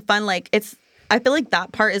part wasn't fun. Like I feel like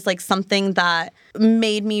that part is like something that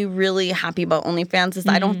made me really happy about OnlyFans is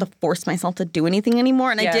that I don't have to force myself to do anything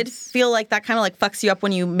anymore. And I did feel like that kind of like fucks you up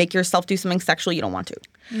when you make yourself do something sexual you don't want to.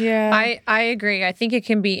 Yeah. I agree. I think it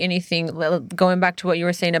can be anything. Going back to what you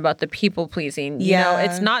were saying about the people pleasing, you know,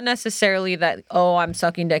 it's not necessarily that, oh, I'm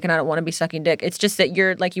sucking dick and I don't want to be sucking dick. It's just that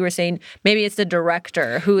you're, like you were saying, maybe it's the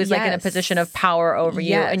director who is like in a position of power over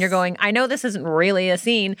you. And you're going, I know this isn't really a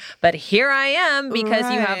scene, but here I am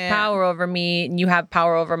because you have power over me and you have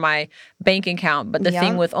power over my bank account. But the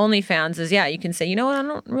thing with OnlyFans is, you can say, you know what, I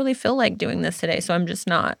don't really feel like doing this today, so I'm just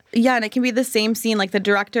not. Yeah, and it can be the same scene. Like the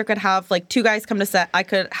director could have like 2 guys come to set. I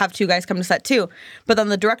could have 2 guys come to set too. But then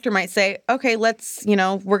the director might say, okay, let's,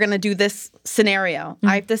 we're going to do this scenario.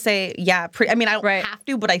 I have to say, I don't have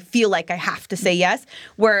to, but I feel like I have to say yes.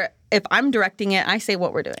 Where if I'm directing it, I say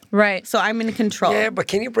what we're doing. Right. So I'm in control. Yeah, but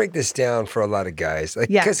can you break this down for a lot of guys? Like,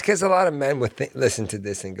 because a lot of men would listen to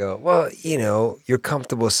this and go, well, you're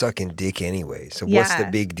comfortable sucking dick anyway. So what's the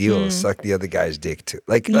big deal? Suck the other guy's dick too.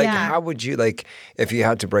 Like how would you, like, if you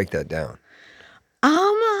had to break that down?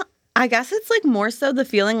 I guess it's like more so the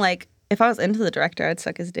feeling like if I was into the director, I'd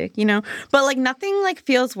suck his dick, But like nothing like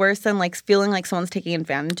feels worse than like feeling like someone's taking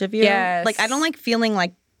advantage of you. Yes. Like I don't like feeling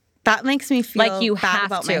like that makes me feel like you bad have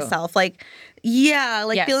about to. myself. Like, feeling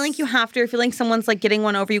like you have to, or feeling someone's like getting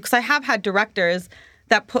one over you. Because I have had directors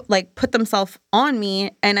that put themselves on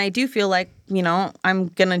me, and I do feel like I'm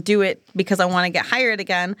gonna do it because I want to get hired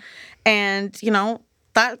again, and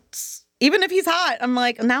that's. Even if he's hot, I'm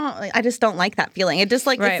like, now I just don't like that feeling. It just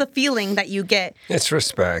like it's a feeling that you get. It's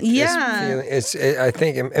respect. Yeah. I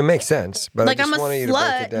think it makes sense. But like I just I'm a wanted you to break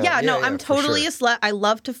it slut. down. Yeah, I'm totally a slut. I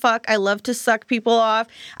love to fuck. I love to suck people off.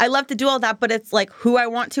 I love to do all that, but it's like who I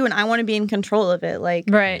want to, and I want to be in control of it. Like,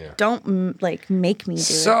 don't like make me do it.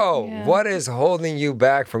 So, what is holding you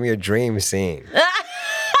back from your dream scene?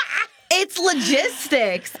 It's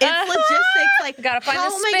logistics. It's logistics. Like, You gotta find how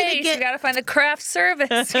the am I gonna space. get- You gotta find the craft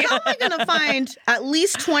service. How am I going to find at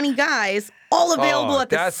least 20 guys all available at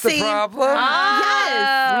the that's same the problem?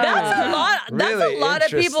 Yes. That's a lot. That's Really a lot of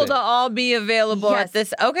people interesting. to all be available at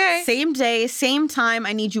this. Okay. Same day, same time.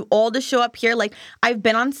 I need you all to show up here. Like, I've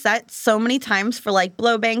been on set so many times for like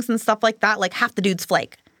blow bangs and stuff like that. Like, half the dudes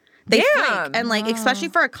flake. They Damn. flake. And like, especially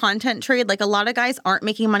for a content trade, like a lot of guys aren't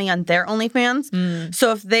making money on their OnlyFans.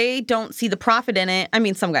 So if they don't see the profit in it, I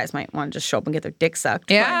mean, some guys might want to just show up and get their dick sucked.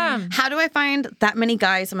 but Yeah. how do I find that many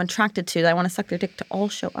guys I'm attracted to that I want to suck their dick to all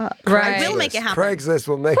show up? Right. I will make it happen. Craigslist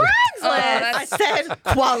will make it. I said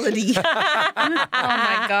quality. Oh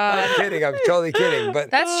my god. I'm kidding. I'm totally kidding.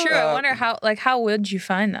 But That's true. I wonder how would you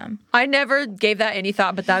find them? I never gave that any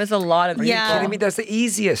thought, but that is a lot of Yeah. kidding me? That's the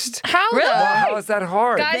easiest. How Really? though? How is that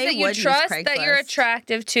hard? Guys They that you would use trust that you're Craigslist.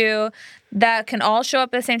 attractive to that can all show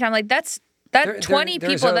up at the same time. Like that's 20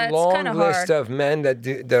 there's people. a That's long kind of list hard. of men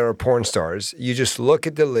that are porn stars. You just look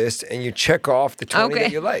at the list and you check off the 20 Okay.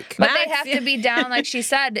 that you like. But they Max, have to be down, like she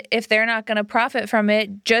said, if they're not going to profit from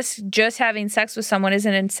it. Just having sex with someone is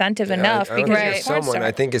an incentive enough I don't because think you're a it's porn someone. star.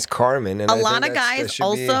 I think it's Carmen. And A I think lot of that guys should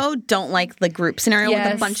be- also don't like the group scenario with a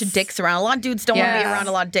Yes. bunch of dicks around. A lot of dudes don't want to Yes. be around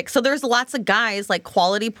a lot of dicks. So there's lots of guys, like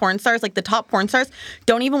quality porn stars, like the top porn stars,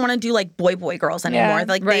 don't even want to do like boy girls anymore. Yeah,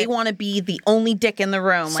 Like they right. want to be the only dick in the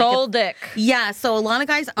room. Like, soul dick. yeah, so a lot of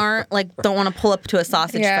guys aren't like don't want to pull up to a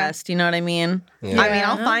sausage Yeah. fest. You know what I mean? Yeah. I mean,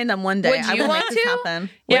 I'll find them one day. Would I you will want make this to? happen.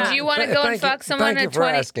 Would you want to go and Thank you- fuck someone thank you at for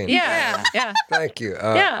 20? asking. Yeah. Yeah. Thank you.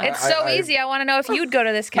 Yeah. It's so easy. I want to know if you'd go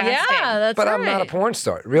to this casting. Yeah, that's But right. I'm not a porn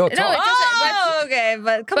star. Real talk. No, it doesn't. Oh, okay,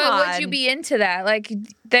 but come But on. would you be into that? Like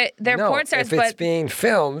they're No, porn stars, if it's but being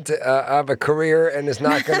filmed, I have a career and it's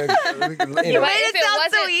not going to. But made it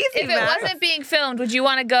sound so easy, if it Max. wasn't being filmed, would you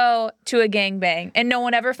want to go to a gangbang and no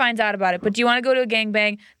one ever finds out about it? But do you want to go to a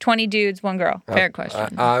gangbang, 20 dudes, one girl? Fair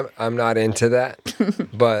question. I'm not into that,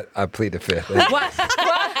 but I plead the fifth.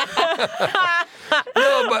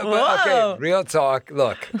 No, but okay, real talk.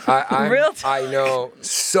 Look, I know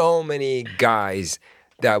so many guys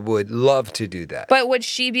that would love to do that. But would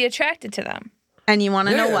she be attracted to them? And you want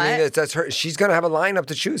to know what? I mean, that's her. She's gonna have a lineup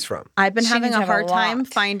to choose from. I've been She having needs to a have a hard time lot.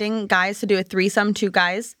 finding guys to do a threesome, 2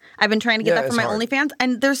 guys. I've been trying to get Yeah, that for it's my hard. OnlyFans,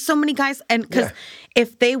 and there's so many guys. And because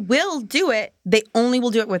if they will do it, they only will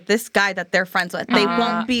do it with this guy that they're friends with. They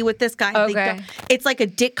won't be with this guy. They Okay. don't. It's like a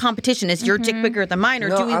dick competition. Is your dick bigger than mine, or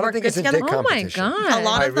No, do we I don't work think good it's a together? dick Oh my competition. God. A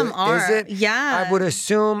lot of them Is are. it? Yeah. I would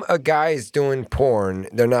assume a guy is doing porn.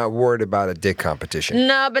 They're not worried about a dick competition.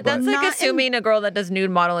 No, but that's like Not in- assuming a girl that does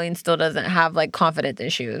nude modeling still doesn't have like confidence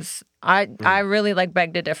issues. I really like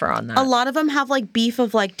beg to differ on that. A lot of them have like beef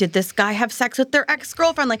of like, did this guy have sex with their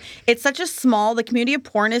ex-girlfriend? Like, it's such a small, the community of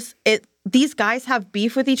porn is, these guys have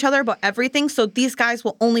beef with each other about everything. So these guys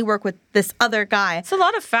will only work with this other guy. It's a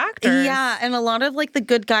lot of factors. Yeah, and a lot of like the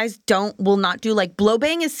good guys will not do like blow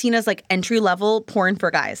bang is seen as like entry level porn for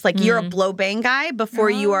guys. Like you're a blow bang guy before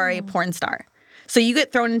you are a porn star. So you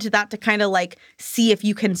get thrown into that to kind of like see if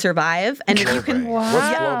you can survive and if you can. What's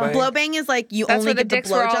blowbang? Blow bang is like you That's only where the get the dicks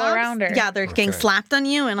were all blowjobs. around her. Yeah, they're getting slapped on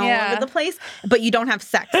you and all Yeah. over the place, but you don't have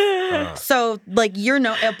sex. So like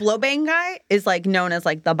a blow bang guy is like known as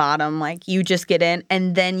like the bottom. Like you just get in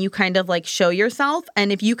and then you kind of like show yourself.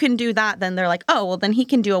 And if you can do that, then they're like, oh, well, then he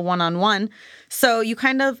can do a one-on-one. So you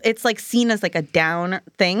kind of it's like seen as like a down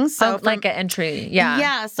thing. So from- like an entry. Yeah.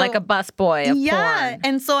 Yeah, so- like a bus boy of porn.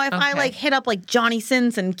 and so if I Okay. like hit up like Johnny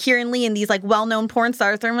Sins and Kieran Lee and these like well-known porn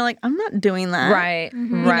stars, they're like, I'm not doing that. Right.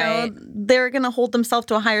 You Right. know, they're gonna hold themselves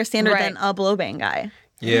to a higher standard Right. than a blow bang guy.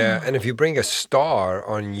 Yeah, and if you bring a star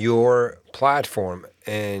on your platform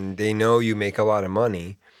and they know you make a lot of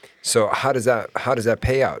money, so how does that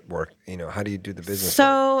payout work? You know, how do you do the business?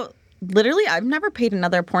 So literally, I've never paid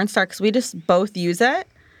another porn star because we just both use it.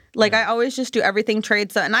 Like I always just do everything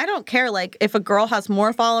trade. So, and I don't care like if a girl has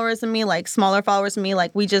more followers than me, like smaller followers than me,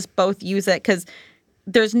 like we just both use it because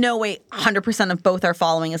there's no way 100% of both our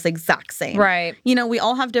following is the exact same. Right. You know, we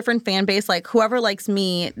all have different fan base. Like whoever likes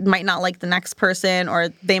me might not like the next person, or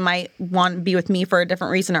they might want to be with me for a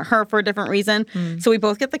different reason or her for a different reason. So we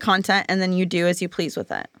both get the content and then you do as you please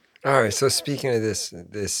with it. All right. So speaking of this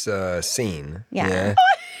scene, Yeah.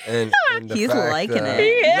 and the He's fact liking that-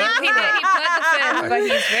 it. He pled the fifth, but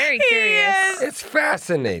he's very curious. It's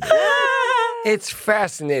fascinating. It's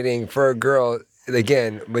fascinating for a girl.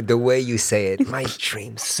 Again, with the way you say it, my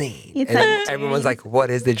dream scene. It's And then a everyone's like, what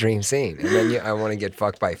is the dream scene? And then I want to get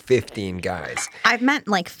fucked by 15 guys. I've meant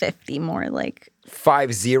like 50 more, like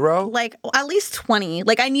 50? like at least 20.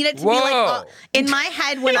 Like I need it to be like Whoa. in my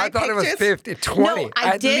head when I thought it was pictures- 50, 20. No,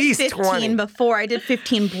 I At did least 15 20. before. I did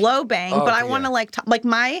 15 blow bang, but I Okay, want to yeah. like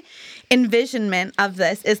my envisionment of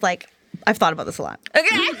this is like I've thought about this a lot.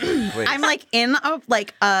 Okay. Please. I'm like in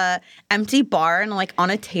a empty bar and like on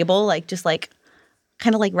a table, like just like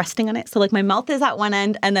kind of like resting on it. So like my mouth is at one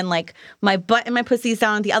end and then like my butt and my pussy's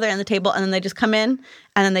down at the other end of the table, and then they just come in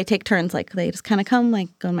And then they take turns, like they just kind of come, like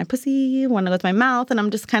go in my pussy, one goes my mouth, and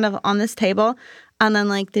I'm just kind of on this table. And then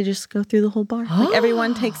like they just go through the whole bar. Like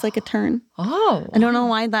everyone takes like a turn. Oh. I don't know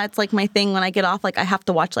why that's like my thing. When I get off, like I have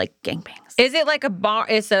to watch like gangbangs. Is it like a bar?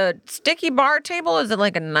 It's a sticky bar table? Or is it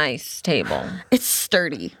like a nice table? It's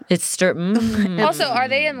sturdy. It's Also, are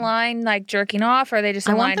they in line like jerking off, or are they just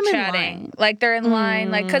in I want line them in chatting? line. Like they're in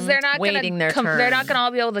line, like because they're not Waiting their gonna they're not turn. gonna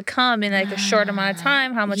all be able to come in like a short amount of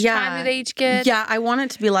time. How much time do they each get? Yeah, I want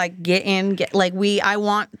it to be like get in, get like I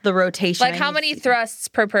want the rotation. Like how many thrusts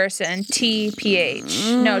per person? TPH?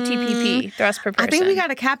 No, TPP. Thrust per person. I think we got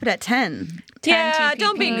to cap it at 10. 10 Yeah,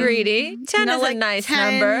 don't be TPP. greedy. 10 is a nice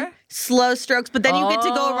 10 number. slow strokes, but then you get to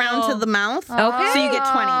go around to the mouth. Okay. So you get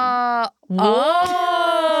 20.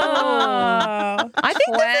 I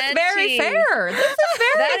think this is very 20. fair. This is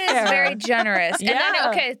very That fair. is very generous. And then, Yeah.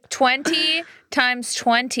 okay, 20 times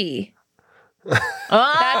 20.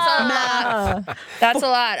 Ah. That's a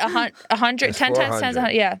lot. 100, 10 times 10 is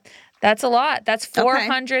 100. Yeah. That's a lot. That's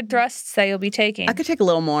 400 thrusts that you'll be taking. I could take a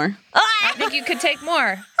little more. I think you could take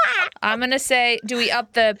more. I'm going to say, do we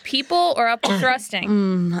up the people or up the thrusting?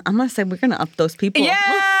 I'm going to say we're going to up those people. Yeah.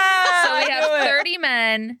 So we have 30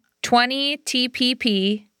 men, 20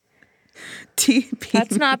 TPP. TP.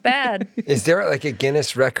 That's not bad. Is there like a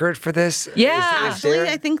Guinness record for this? Yeah. Is Actually, there?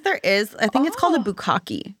 I think there is. I think it's called a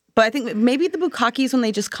bukkake. But I think maybe the bukkake is when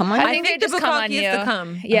they just come on I you. think they the just come on bukkake is you. the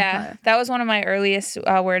cum. Yeah, that was one of my earliest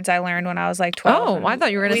words I learned when I was like 12. Oh, I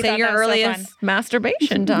thought you were going We to say thought your that was so earliest fun.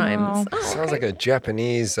 masturbation times. Oh, Sounds like a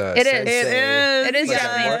Japanese. It is. sensei. It is Like a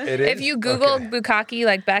Japanese. mar- it If is? you Google Okay. bukkake,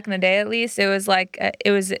 like back in the day at least, it was like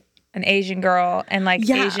it was an Asian girl and like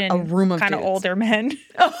Yeah, Asian a room of kind of dudes. older men.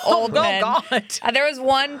 Old men. God. There was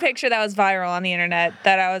one picture that was viral on the internet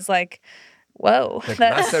that I was like, whoa. Like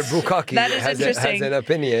that's- Master Bukaki that is has interesting. an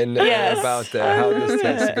opinion Yes. about how this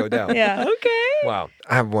has to go down. Yeah. Okay. Wow,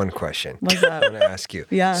 I have one question. What's up? I want to ask you.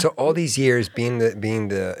 Yeah. So all these years being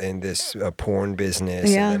in this porn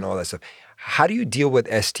business Yeah. and all that stuff, how do you deal with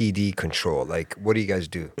STD control? Like, what do you guys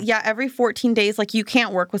do? Yeah, every 14 days, like you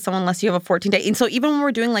can't work with someone unless you have a 14-day. And so even when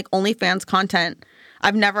we're doing like OnlyFans content,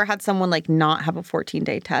 I've never had someone like not have a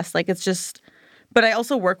 14-day test. Like it's just, but I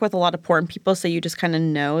also work with a lot of porn people, so you just kind of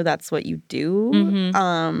know that's what you do.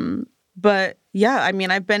 But yeah, I mean,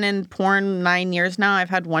 I've been in porn 9 years now. I've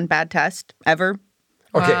had one bad test ever.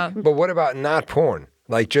 Okay, but what about not porn?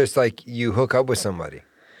 Like just like you hook up with somebody.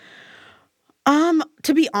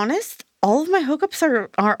 To be honest, all of my hookups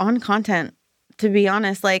are on content. To be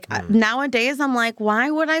honest, like nowadays, I'm like, why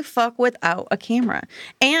would I fuck without a camera?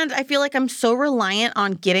 And I feel like I'm so reliant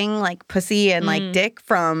on getting like pussy and like dick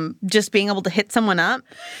from just being able to hit someone up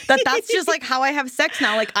that's just like how I have sex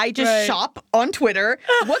now. Like I just shop on Twitter.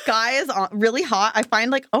 What guy is really hot? I find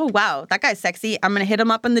like, oh wow, that guy's sexy. I'm gonna hit him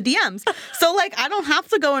up in the DMs. So like I don't have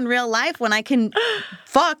to go in real life when I can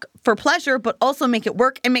fuck for pleasure, but also make it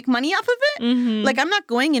work and make money off of it. Like I'm not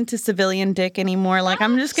going into civilian dick anymore. Like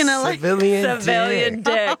I'm just gonna like. Civilian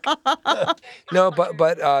dick. No,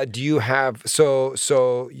 but do you have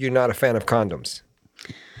so you're not a fan of condoms?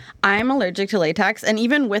 I'm allergic to latex, and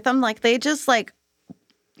even with them, like they just like.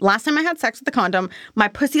 Last time I had sex with the condom, my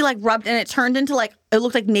pussy like rubbed and it turned into like it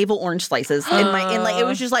looked like navel orange slices in like it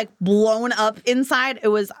was just like blown up inside. It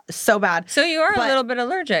was so bad. So you are But- a little bit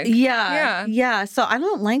allergic. Yeah. So I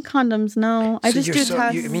don't like condoms. No, I So just you're do so,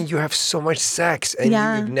 tests. I mean, you have so much sex, and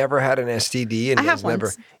Yeah. you've never had an STD, and I have there's never,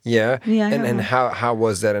 once. yeah, Yeah, I and have and how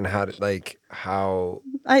was that, and how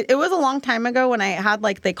It was a long time ago when I had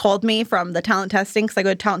like they called me from the talent testing because I go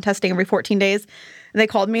to talent testing every 14 days. And they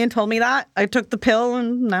called me and told me that. I took the pill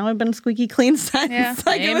and now I've been squeaky clean since. Yeah.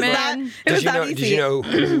 Like it was that. Amen. It was that did easy. you know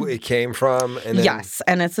who it came from? And then, Yes,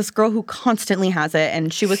 and it's this girl who constantly has it,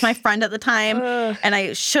 and she was my friend at the time, and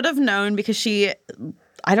I should have known because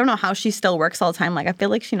I don't know how she still works all the time. Like I feel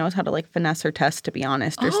like she knows how to like finesse her test, to be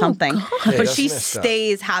honest, or something. Yeah, But that's she messed up.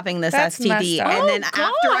 stays having this That's messed STD, up. and then after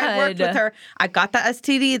I worked God. with her, I got that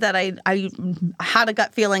STD that I had a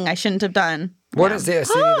gut feeling I shouldn't have done. What is the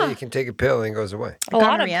STD that you can take a pill and it goes away? A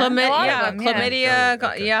lot of Gonorrhea. them. A lot yeah, of them. Yeah. chlamydia.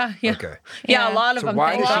 Okay. Yeah. Okay. Yeah, a lot of So them.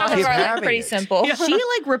 why thank does she A lot God. of keep them are like having pretty it? simple. She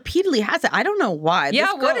like repeatedly has it. I don't know why. Yeah,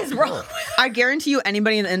 This what girl- is wrong? I guarantee you,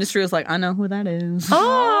 anybody in the industry was like, I know who that is.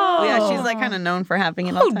 Oh, Yeah, she's like kind of known for having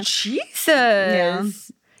it all the Oh, time.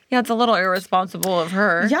 Jesus. Yeah, it's a little irresponsible of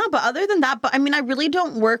her. Yeah, but other than that, but I mean, I really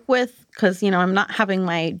don't work with, because, you know, I'm not having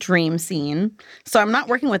my dream scene. So I'm not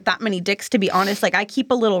working with that many dicks, to be honest. Like, I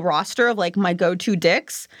keep a little roster of, like, my go-to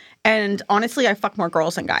dicks. And honestly, I fuck more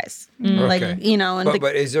girls than guys. Okay. Like, you know, and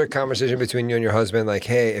But is there a conversation between you and your husband, like,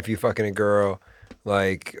 hey, if you fucking a girl,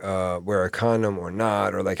 like wear a condom or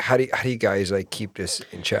not, or like how do you guys like keep this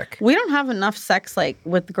in check? We don't have enough sex like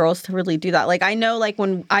with girls to really do that. Like I know like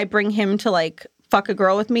when I bring him to like fuck a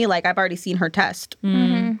girl with me, like I've already seen her test.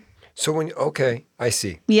 So I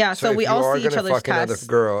see. Yeah, so if we you all are see each gonna other's fuck another tests.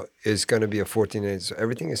 girl, is going to be a 14-day. So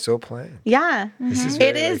everything is so planned. Yeah, This is it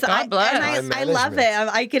very, is. like, I love it.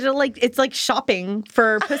 I get to like, it's like shopping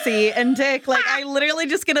for pussy and dick. Like I literally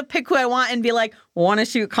just get to pick who I want and be like, want to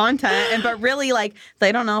shoot content. But really like,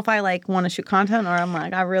 they don't know if I like want to shoot content or I'm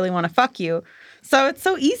like, I really want to fuck you. So it's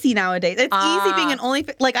so easy nowadays. It's easy being an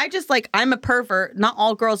I'm a pervert. Not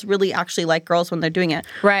all girls really actually like girls when they're doing it.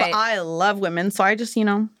 Right. But I love women. So I just,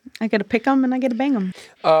 I get to pick them and I get to bang them.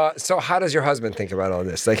 So how does your husband think about all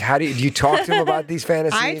this? Like, how do you talk to him about these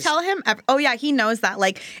fantasies? I tell him, he knows that.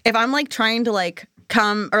 Like, if I'm like trying to like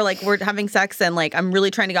come or like we're having sex and like I'm really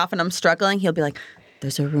trying to go off and I'm struggling, he'll be like,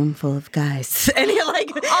 there's a room full of guys. And he'll like,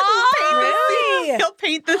 he'll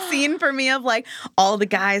paint the scene for me of like all the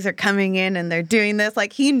guys are coming in and they're doing this.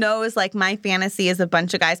 Like he knows like my fantasy is a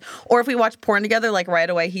bunch of guys. Or if we watch porn together, like right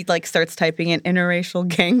away he like starts typing in interracial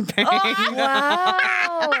gangbang. Oh, wow.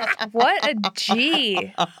 What a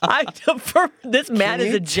G. This man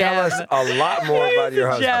is a Tell gem. us a lot more about your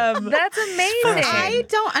husband. That's amazing. I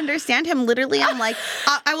don't understand him. Literally, I'm like,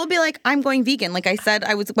 I will be like, I'm going vegan. Like I said,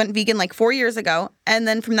 went vegan like 4 years ago. And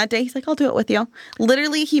then from that day, he's like, I'll do it with you.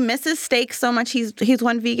 Literally, he misses steak so much. He's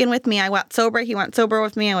went vegan with me. I went sober. He went sober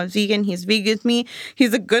with me. I was vegan. He's vegan with me.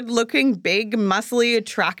 He's a good-looking, big, muscly,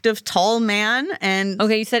 attractive, tall man. And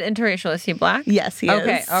Okay, you said interracial. Is he black? yes, he is.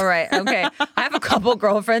 Okay, all right, okay. I have a couple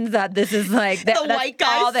girlfriends that this is like that's white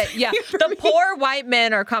guys all that. Yeah, the poor white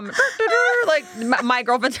men are coming. Like my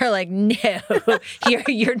girlfriends are like, no,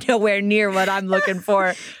 you're nowhere near what I'm looking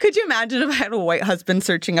for. Could you imagine if I had a white husband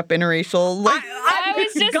searching up interracial? Like, I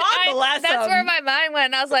was just, that's where my mind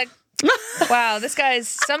went. I was like, wow, this guy's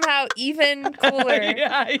somehow even cooler.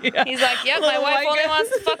 He's like, yep, my wife only wants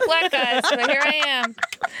to fuck black guys, but here I am.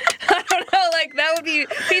 I don't know, like that would be,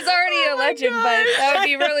 he's already a legend, but that would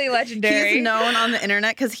be really legendary. He's known on the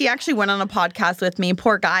internet because he actually went on a podcast with me.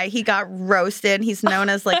 Poor guy. He got roasted. He's known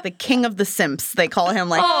as like the king of the simps. They call him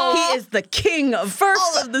like, he is the king of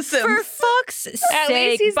all of the simps. For fuck's sake. At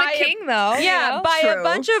least he's the king, though. Yeah, by True. a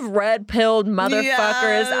bunch of red-pilled motherfuckers.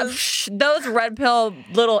 Yes. Those red-pilled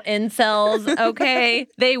little incels, okay?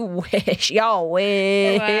 They wish. Y'all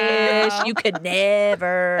wish. Wow. You could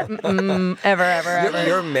never. Ever.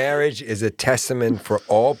 Your marriage is a testament for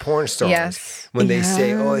all porn stars. Yes. When they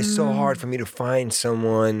say, oh, it's so hard for me to find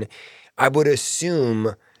someone, I would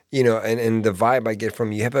assume, and the vibe I get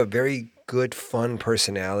from you have a very good, fun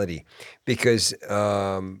personality, because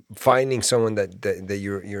finding someone that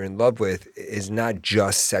you're in love with is not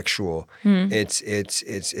just sexual.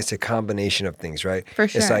 It's a combination of things, right? For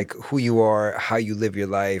sure. It's like who you are, how you live your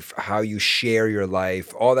life, how you share your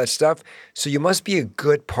life, all that stuff. So you must be a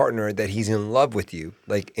good partner that he's in love with you,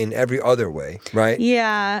 like in every other way, right?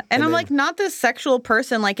 Yeah. And I'm like not this sexual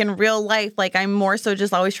person like in real life. Like I'm more so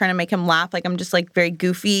just always trying to make him laugh. Like I'm just like very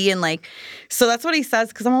goofy and like, so that's what he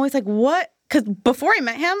says. Cause I'm always like, what? Because before I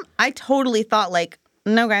met him, I totally thought like,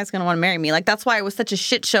 no guy's gonna want to marry me. Like that's why it was such a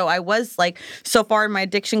shit show. I was like so far in my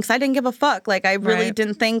addiction because I didn't give a fuck. Like I really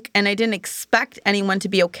didn't think, and I didn't expect anyone to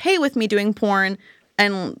be okay with me doing porn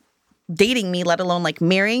and dating me, let alone like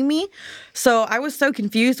marrying me. So I was so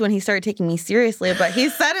confused when he started taking me seriously. But he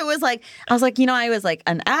said it was like, I was like, I was like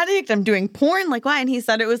an addict. I'm doing porn. Like why? And he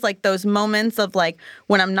said it was like those moments of like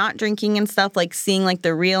when I'm not drinking and stuff, like seeing like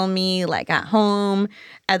the real me like at home,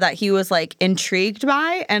 and that he was like intrigued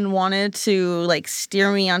by and wanted to like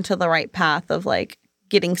steer me onto the right path of like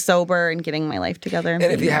getting sober and getting my life together. And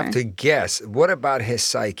if you have to guess, what about his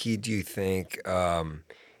psyche do you think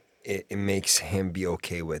it makes him be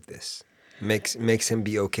okay with this? Makes him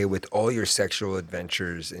be okay with all your sexual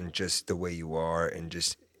adventures and just the way you are, and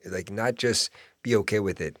just like not just be okay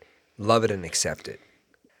with it, love it and accept it.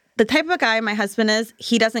 The type of guy my husband is,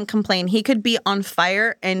 he doesn't complain. He could be on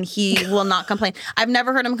fire and he will not complain. I've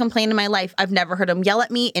never heard him complain in my life. I've never heard him yell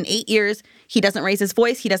at me in 8 years. He doesn't raise his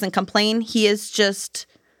voice. He doesn't complain. He is just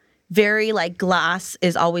very like glass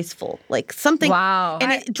is always full, like something. Wow. And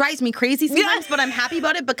it drives me crazy sometimes, but I'm happy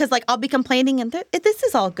about it because like I'll be complaining and this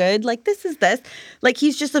is all good. Like this is this. Like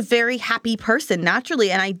he's just a very happy person naturally,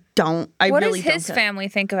 and I don't. I What really does his don't. family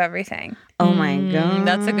think of everything? Oh my god.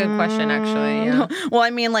 That's a good question, actually. Yeah. Well, I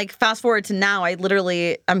mean, like, fast forward to now,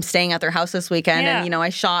 I'm staying at their house this weekend, Yeah. and, you know, I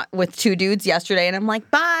shot with 2 dudes yesterday, and I'm like,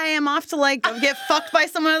 bye, I'm off to, like, go get fucked by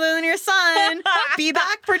someone other than your son. Be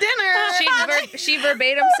back for dinner. She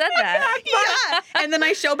verbatim said that. Yeah. And then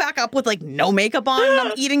I show back up with, like, no makeup on, and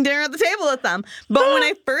I'm eating dinner at the table with them. But when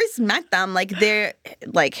I first met them,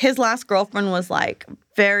 like, his last girlfriend was, like,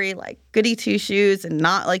 very, like, goody two-shoes and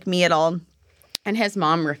not like me at all. And his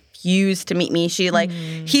mom refused to meet me. She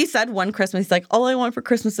he said one Christmas, he's like, all I want for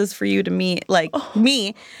Christmas is for you to meet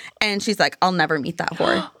me. And she's like, I'll never meet that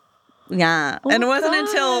whore. Yeah. And it wasn't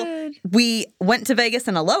until we went to Vegas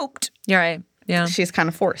and eloped. You're right. Yeah. She's kind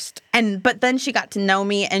of forced. But then she got to know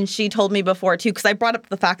me, and she told me before too, because I brought up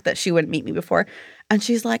the fact that she wouldn't meet me before. And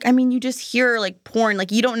she's like, I mean, you just hear like porn,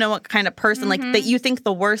 like you don't know what kind of person, like that you think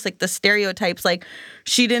the worst, like the stereotypes, like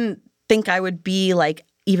she didn't think I would be like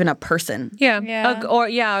even a person. Yeah. Yeah. Or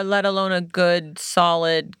let alone a good,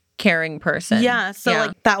 solid, caring person. Yeah. So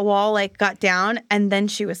like that wall like got down, and then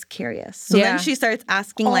she was curious. So then she starts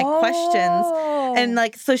asking like questions, and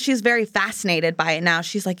like so she's very fascinated by it now.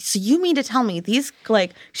 She's like, so you mean to tell me these,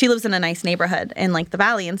 like, she lives in a nice neighborhood in like the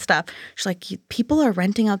valley and stuff. She's like, people are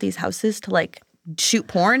renting out these houses to like shoot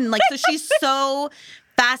porn, and like so she's so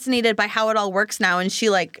fascinated by how it all works now, and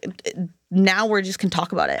she like now we just can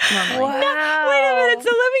talk about it normally. Wow. Wait a minute. So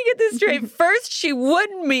let me get this straight. First, she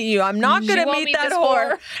wouldn't meet you. I'm not going to won't meet meet that this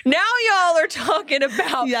whore. whore. Now y'all are talking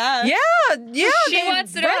about Yeah. She they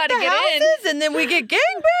wants to know rent how to the get in. houses, and then we get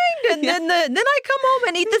gangbanged, and then I come home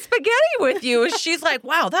and eat the spaghetti with you. And she's like,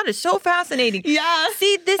 "Wow, that is so fascinating." Yeah.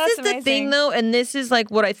 See, this That's is the amazing. thing, though, and this is like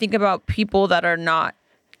what I think about people that are not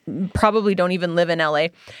probably don't even live in LA.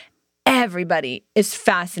 Everybody is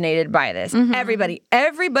fascinated by this.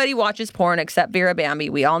 Everybody watches porn except Vera Bambi.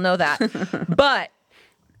 We all know that. But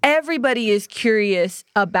everybody is curious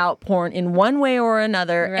about porn in one way or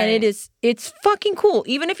another. And it's fucking cool.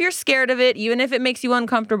 Even if you're scared of it, even if it makes you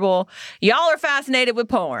uncomfortable, y'all are fascinated with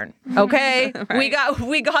porn. Okay? We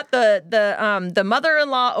got the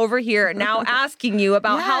mother-in-law over here now asking you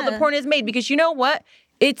about how the porn is made, because you know what?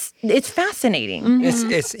 It's fascinating.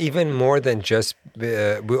 It's even more than just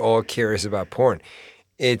we're all curious about porn.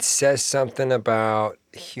 It says something about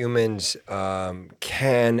humans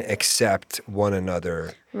can accept one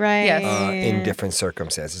another Right. in different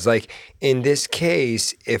circumstances. Like in this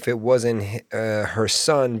case, if it wasn't her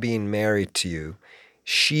son being married to you,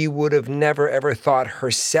 she would have never ever thought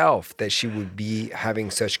herself that she would be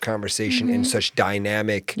having such conversation and such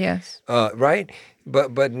dynamic. Yes. Right?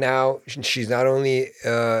 But now she's not only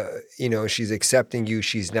she's accepting you,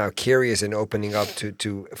 she's now curious and opening up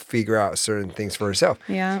to figure out certain things for herself.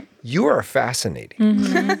 Yeah. You are fascinating.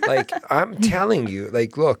 Like I'm telling you,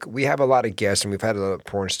 like look, we have a lot of guests and we've had a lot of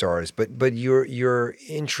porn stars, but you're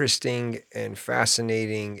interesting and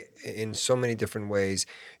fascinating in so many different ways.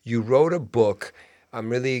 You wrote a book. I'm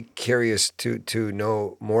really curious to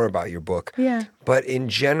know more about your book. Yeah. But in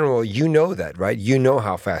general, you know that, right? You know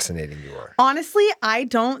how fascinating you are. Honestly, I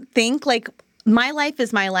don't think like my life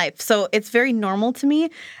is my life. So it's very normal to me.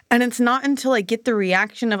 And it's not until I get the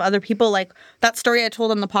reaction of other people, like that story I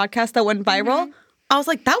told on the podcast that went viral. I was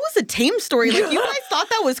like, that was a tame story. Like, you guys thought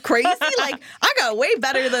that was crazy? Like, I got way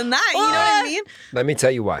better than that. You know what I mean? Let me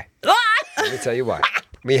tell you why.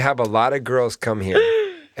 We have a lot of girls come here,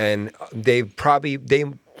 and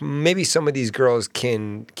maybe some of these girls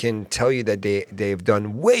can tell you that they've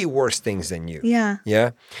done way worse things than you. Yeah.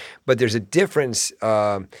 Yeah. But there's a difference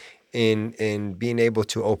in being able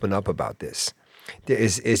to open up about this.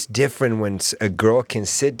 It's different when a girl can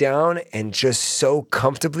sit down and just so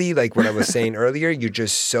comfortably, like what I was saying earlier, you're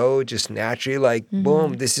just naturally like,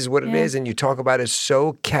 boom, this is what it is. And you talk about it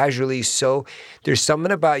so casually. So there's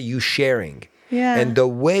something about you sharing. Yeah. And the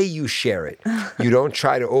way you share it, you don't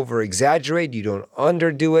try to over exaggerate. You don't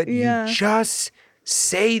underdo it. Yeah. You just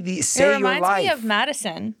say your life. It reminds me of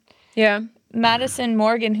Madison. Yeah. Madison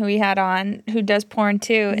Morgan, who we had on, who does porn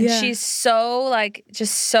too. And she's so like,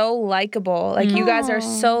 just so likable. Like you guys are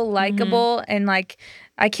so likable. And like,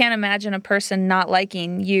 I can't imagine a person not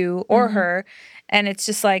liking you or her. And it's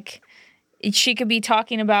just like, she could be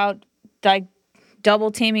talking about like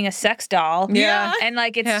double teaming a sex doll. Yeah. And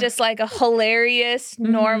like, it's just like a hilarious,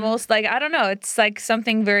 normal, like, I don't know. It's like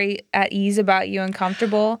something very at ease about you and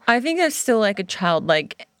comfortable. I think there's still like a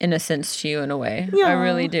childlike innocence to you in a way. I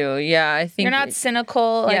really do. Yeah, I think You're not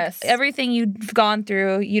cynical. Like Yes. everything you've gone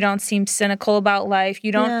through, you don't seem cynical about life.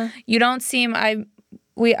 You don't seem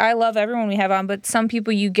I love everyone we have on, but some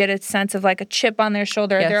people you get a sense of like a chip on their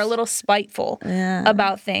shoulder. Yes. They're a little spiteful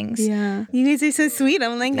about things. Yeah. You guys are so sweet.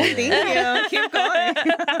 I'm like, thank you. Keep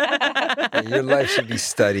going. Your life should be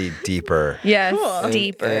studied deeper. Yes. And-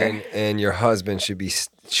 Deeper. and your husband should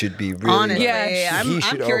be really Honestly, Yes. he I'm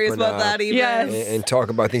should curious open about up that even. Yes. and talk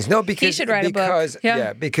about things. No, because should write a book. because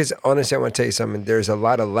Yeah. because honestly, I want to tell you something. There's a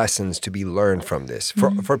lot of lessons to be learned from this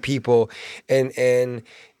for people, and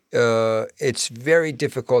it's very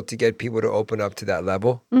difficult to get people to open up to that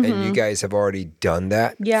level. And you guys have already done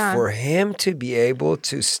that. Yeah. For him to be able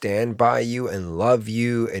to stand by you and love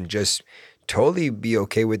you and just totally be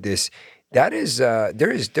okay with this, that is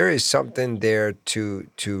there is something there to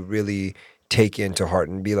really take into heart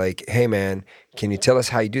and be like, hey man, can you tell us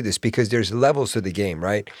how you do this? Because there's levels to the game,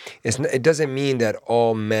 right? It doesn't mean that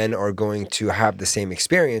all men are going to have the same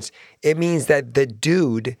experience. It means that the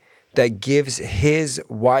dude that gives his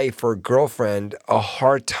wife or girlfriend a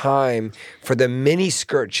hard time for the mini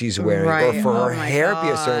skirt she's wearing or Right. for Oh her my hair be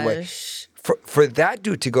a certain way. gosh. For that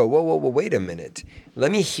dude to go, whoa, wait a minute.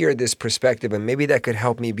 Let me hear this perspective and maybe that could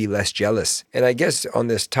help me be less jealous. And I guess on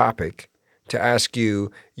this topic, to ask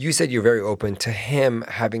you, you said you're very open to him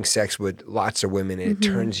having sex with lots of women and it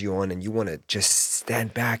turns you on and you want to just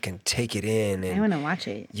stand back and take it in. And I want to watch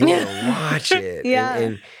it. you want to watch it. Yeah.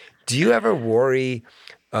 And do you ever worry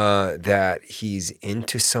that he's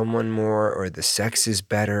into someone more or the sex is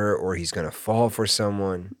better or he's going to fall for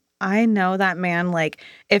someone? I know that man, like,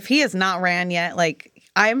 if he has not ran yet, like,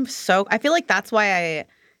 I feel like that's why I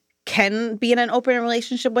can be in an open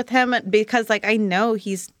relationship with him because, like, I know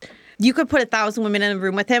you could put 1,000 women in a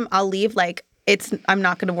room with him. I'll leave, like, I'm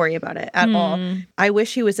not going to worry about it at all. I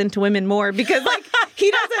wish he was into women more because, like,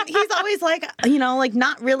 he's always, like, you know, like,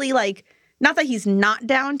 not really, like, not that he's not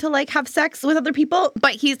down to, like, have sex with other people,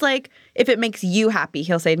 but he's like, if it makes you happy,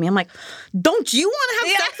 he'll say to me, I'm like, don't you want to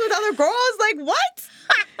have sex with other girls? Like, what?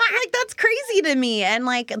 Like, that's crazy to me. And,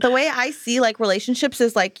 like, the way I see, like, relationships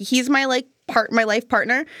is, like, he's my, like, my life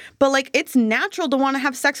partner, but, like, it's natural to want to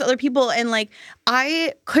have sex with other people. And, like,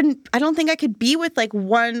 I don't think I could be with, like,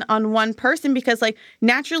 one-on-one person because, like,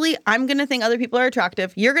 naturally I'm going to think other people are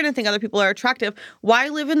attractive. You're going to think other people are attractive. Why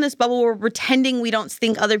live in this bubble where we're pretending we don't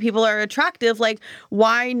think other people are attractive? Like,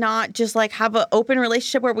 why not just, like, have an open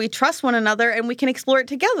relationship where we trust one another and we can explore it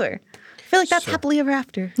together? I feel like that's happily ever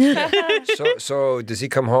after. So does he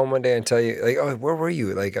come home one day and tell you, like, oh, where were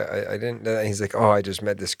you? Like, I didn't, he's like, oh, I just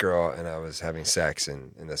met this girl and I was having sex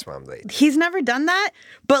and that's why I'm late. He's never done that,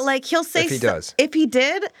 but, like, he'll say... If he does. If he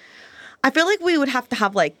did, I feel like we would have to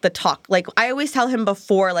have, like, the talk. Like, I always tell him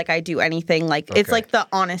before, like, I do anything. Like, it's, Okay. like, the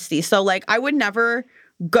honesty. So, like, I would never...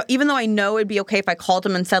 Go, even though I know it'd be okay if I called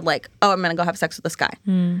him and said, like, oh, I'm gonna go have sex with this guy.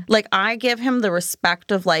 Like, I give him the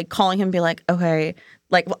respect of, like, calling him and be like, okay,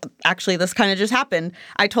 like, well, actually, this kind of just happened.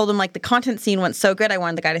 I told him, like, the content scene went so good. I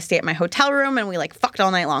wanted the guy to stay at my hotel room and we, like, fucked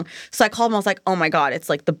all night long. So I called him. I was like, oh my God, it's,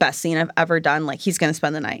 like, the best scene I've ever done. Like, he's gonna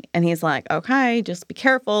spend the night. And he's like, okay, just be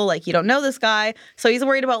careful. Like, you don't know this guy. So he's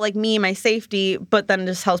worried about, like, me, my safety, but then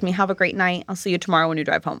just tells me, have a great night. I'll see you tomorrow when you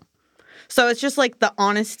drive home. So it's just, like, the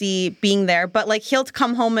honesty being there. But, like, he'll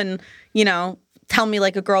come home and, you know, tell me,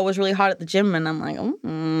 like, a girl was really hot at the gym. And I'm like, you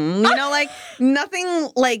know, like, nothing,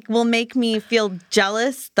 like, will make me feel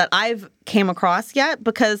jealous that I've came across yet.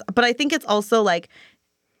 But I think it's also, like,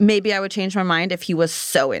 maybe I would change my mind if he was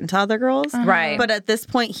so into other girls. Right. But at this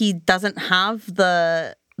point, he doesn't have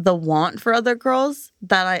the want for other girls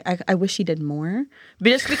that I wish he did more. But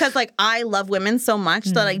just because, like, I love women so much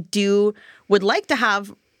that I would like to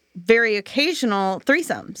have very occasional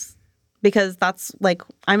threesomes because that's, like,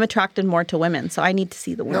 I'm attracted more to women, so I need to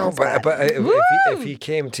see the No, world. but if he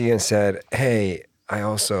came to you and said, hey, I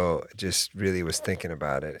also just really was thinking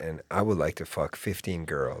about it and I would like to fuck 15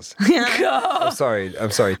 girls. I'm sorry, 20.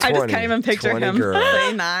 I just can't even picture 20 him girls.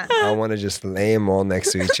 saying that. I want to just lay them all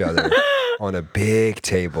next to each other on a big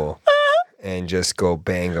table and just go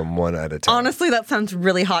bang them one at a time. Honestly, that sounds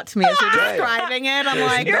really hot to me as you're describing it. I'm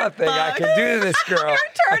There's like, nothing I can do to this girl.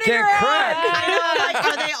 I can't crack. I know, like,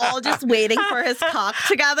 are they all just waiting for his cock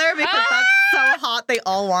together? Because that's so hot, they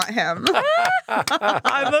all want him.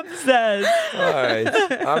 I'm obsessed. All right,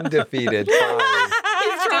 I'm defeated. Fine.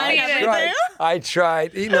 He's trying everything. I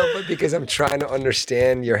tried, you know, but because I'm trying to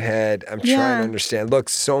understand your head, I'm trying Yeah. to understand. Look,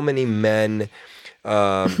 so many men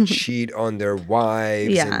cheat on their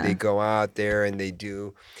wives Yeah. and they go out there and they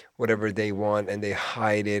do whatever they want and they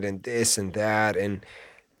hide it and this and that and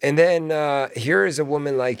then here is a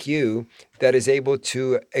woman like you that is able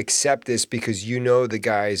to accept this because you know the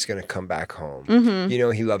guy is going to come back home. You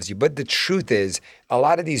know he loves you. But the truth is, a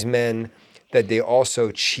lot of these men that they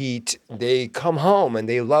also cheat. They come home and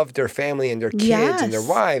they love their family and their kids and their Yes.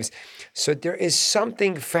 wives. So there is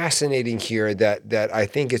something fascinating here that I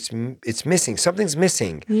think it's missing. Something's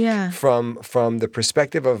missing from the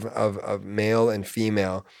perspective of male and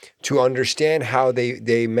female to understand how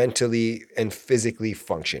they mentally and physically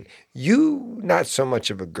function. You, not so much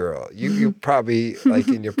of a girl. You probably, like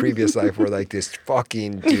in your previous life, were like this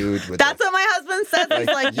fucking dude. With That's what my husband says. He's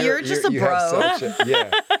like, you're just a you bro. have such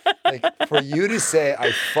like for you to say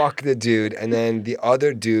I fuck the dude and then the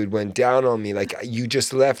other dude went down on me, like you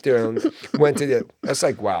just left there and went to that's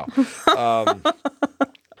like wow.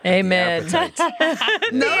 Amen.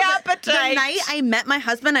 The appetite. The night I met my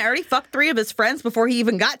husband, I already fucked 3 of his friends before he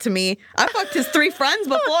even got to me. I fucked his 3 friends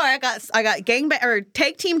before I got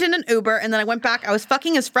tag teamed in an Uber, and then I went back. I was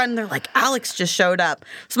fucking his friend. And they're like, Alex just showed up.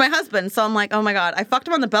 It's my husband. So I'm like, oh my god, I fucked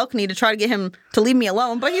him on the balcony to try to get him to leave me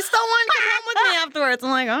alone, but he still wanted to come home with me afterwards. I'm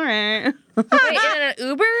like, all right. Wait, in an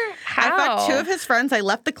Uber? How? I fucked 2 of his friends. I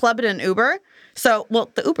left the club in an Uber.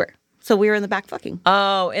 The Uber. So we were in the back fucking.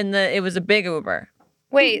 Oh, it was a big Uber.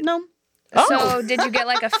 Wait. No. So did you get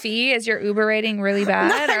like a fee? Is your Uber rating really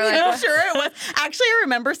bad? Or like, I'm sure it was. Actually, I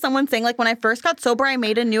remember someone saying, like, when I first got sober, I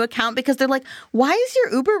made a new account because they're like, why is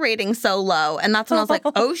your Uber rating so low? And that's when I was like,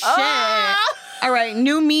 oh, shit. All right,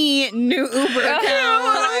 new me, new Uber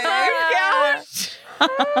account.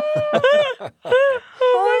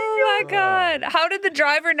 Oh my god! How did the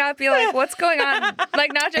driver not be like, "What's going on?"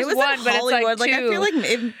 Like not It just was one, in but Hollywood. it's like 2. I feel like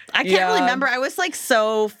I can't really remember. I was like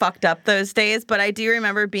so fucked up those days, but I do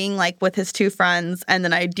remember being like with his 2 friends, and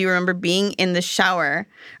then I do remember being in the shower,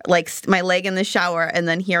 like my leg in the shower, and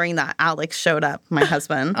then hearing that Alex showed up, my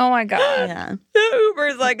husband. Oh my god! Yeah. The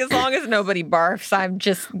Uber's like, as long as nobody barfs, I'm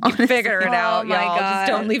just figure it out, my y'all. God.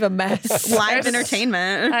 Just don't leave a mess. Live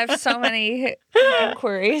entertainment. I have so many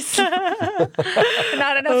inquiries.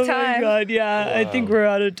 Not enough time. God, yeah. I think we're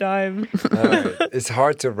out of time. All right. It's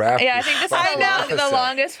hard to wrap. Yeah, I think this is the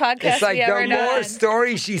longest podcast It's like we ever the more done.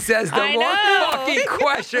 stories she says, the I more know. fucking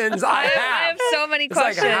questions I I have have. so many It's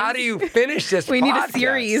like, questions. how do you finish this? We need a podcast?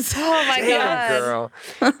 series. Oh my Damn, god! girl.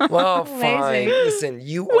 Well, fine. Amazing. Listen,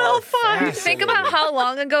 you are Think fascinating. about how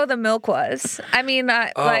long ago the milk was. I mean, Oh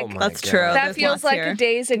like my That's God. true. that There's feels lots like here.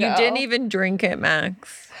 days ago. You didn't even drink it,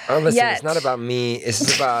 Max. Oh, listen, Yet. it's not about me. This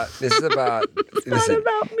is about. Listen,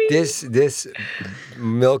 this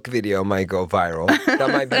milk video might go viral. That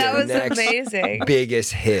might be That the was next amazing.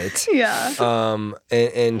 biggest hit. Yeah.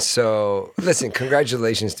 And so listen,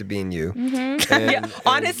 congratulations to being you. And,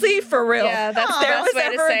 Honestly, for real. Yeah, that's the there best was way to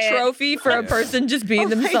ever say a it. trophy for a person just being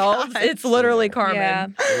themselves. God. It's literally Carmen. Yeah.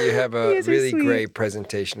 and you have a really great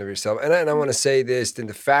presentation of yourself. And I want to say this, and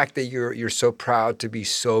the fact that you're so proud to be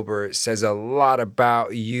sober says a lot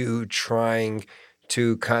about you trying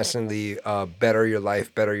to constantly better your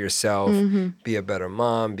life, better yourself, be a better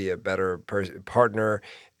mom, be a better partner.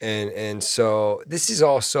 And so this is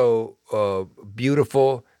also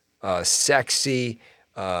beautiful, sexy,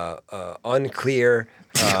 unclear,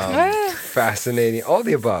 fascinating, all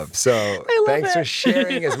the above. So thanks for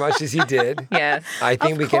sharing as much as you did. Yes. I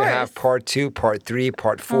think we can have part 2, part 3,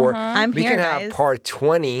 part 4. I'm We here, can guys. have part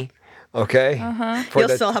 20. Okay. You'll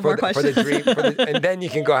still have more questions. And then you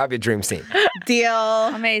can go have your dream scene. Deal.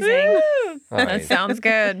 Amazing. All That right. sounds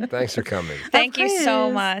good. Thanks for coming. Thank you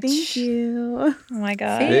so much. Thank you. Oh my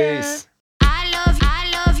god. Peace.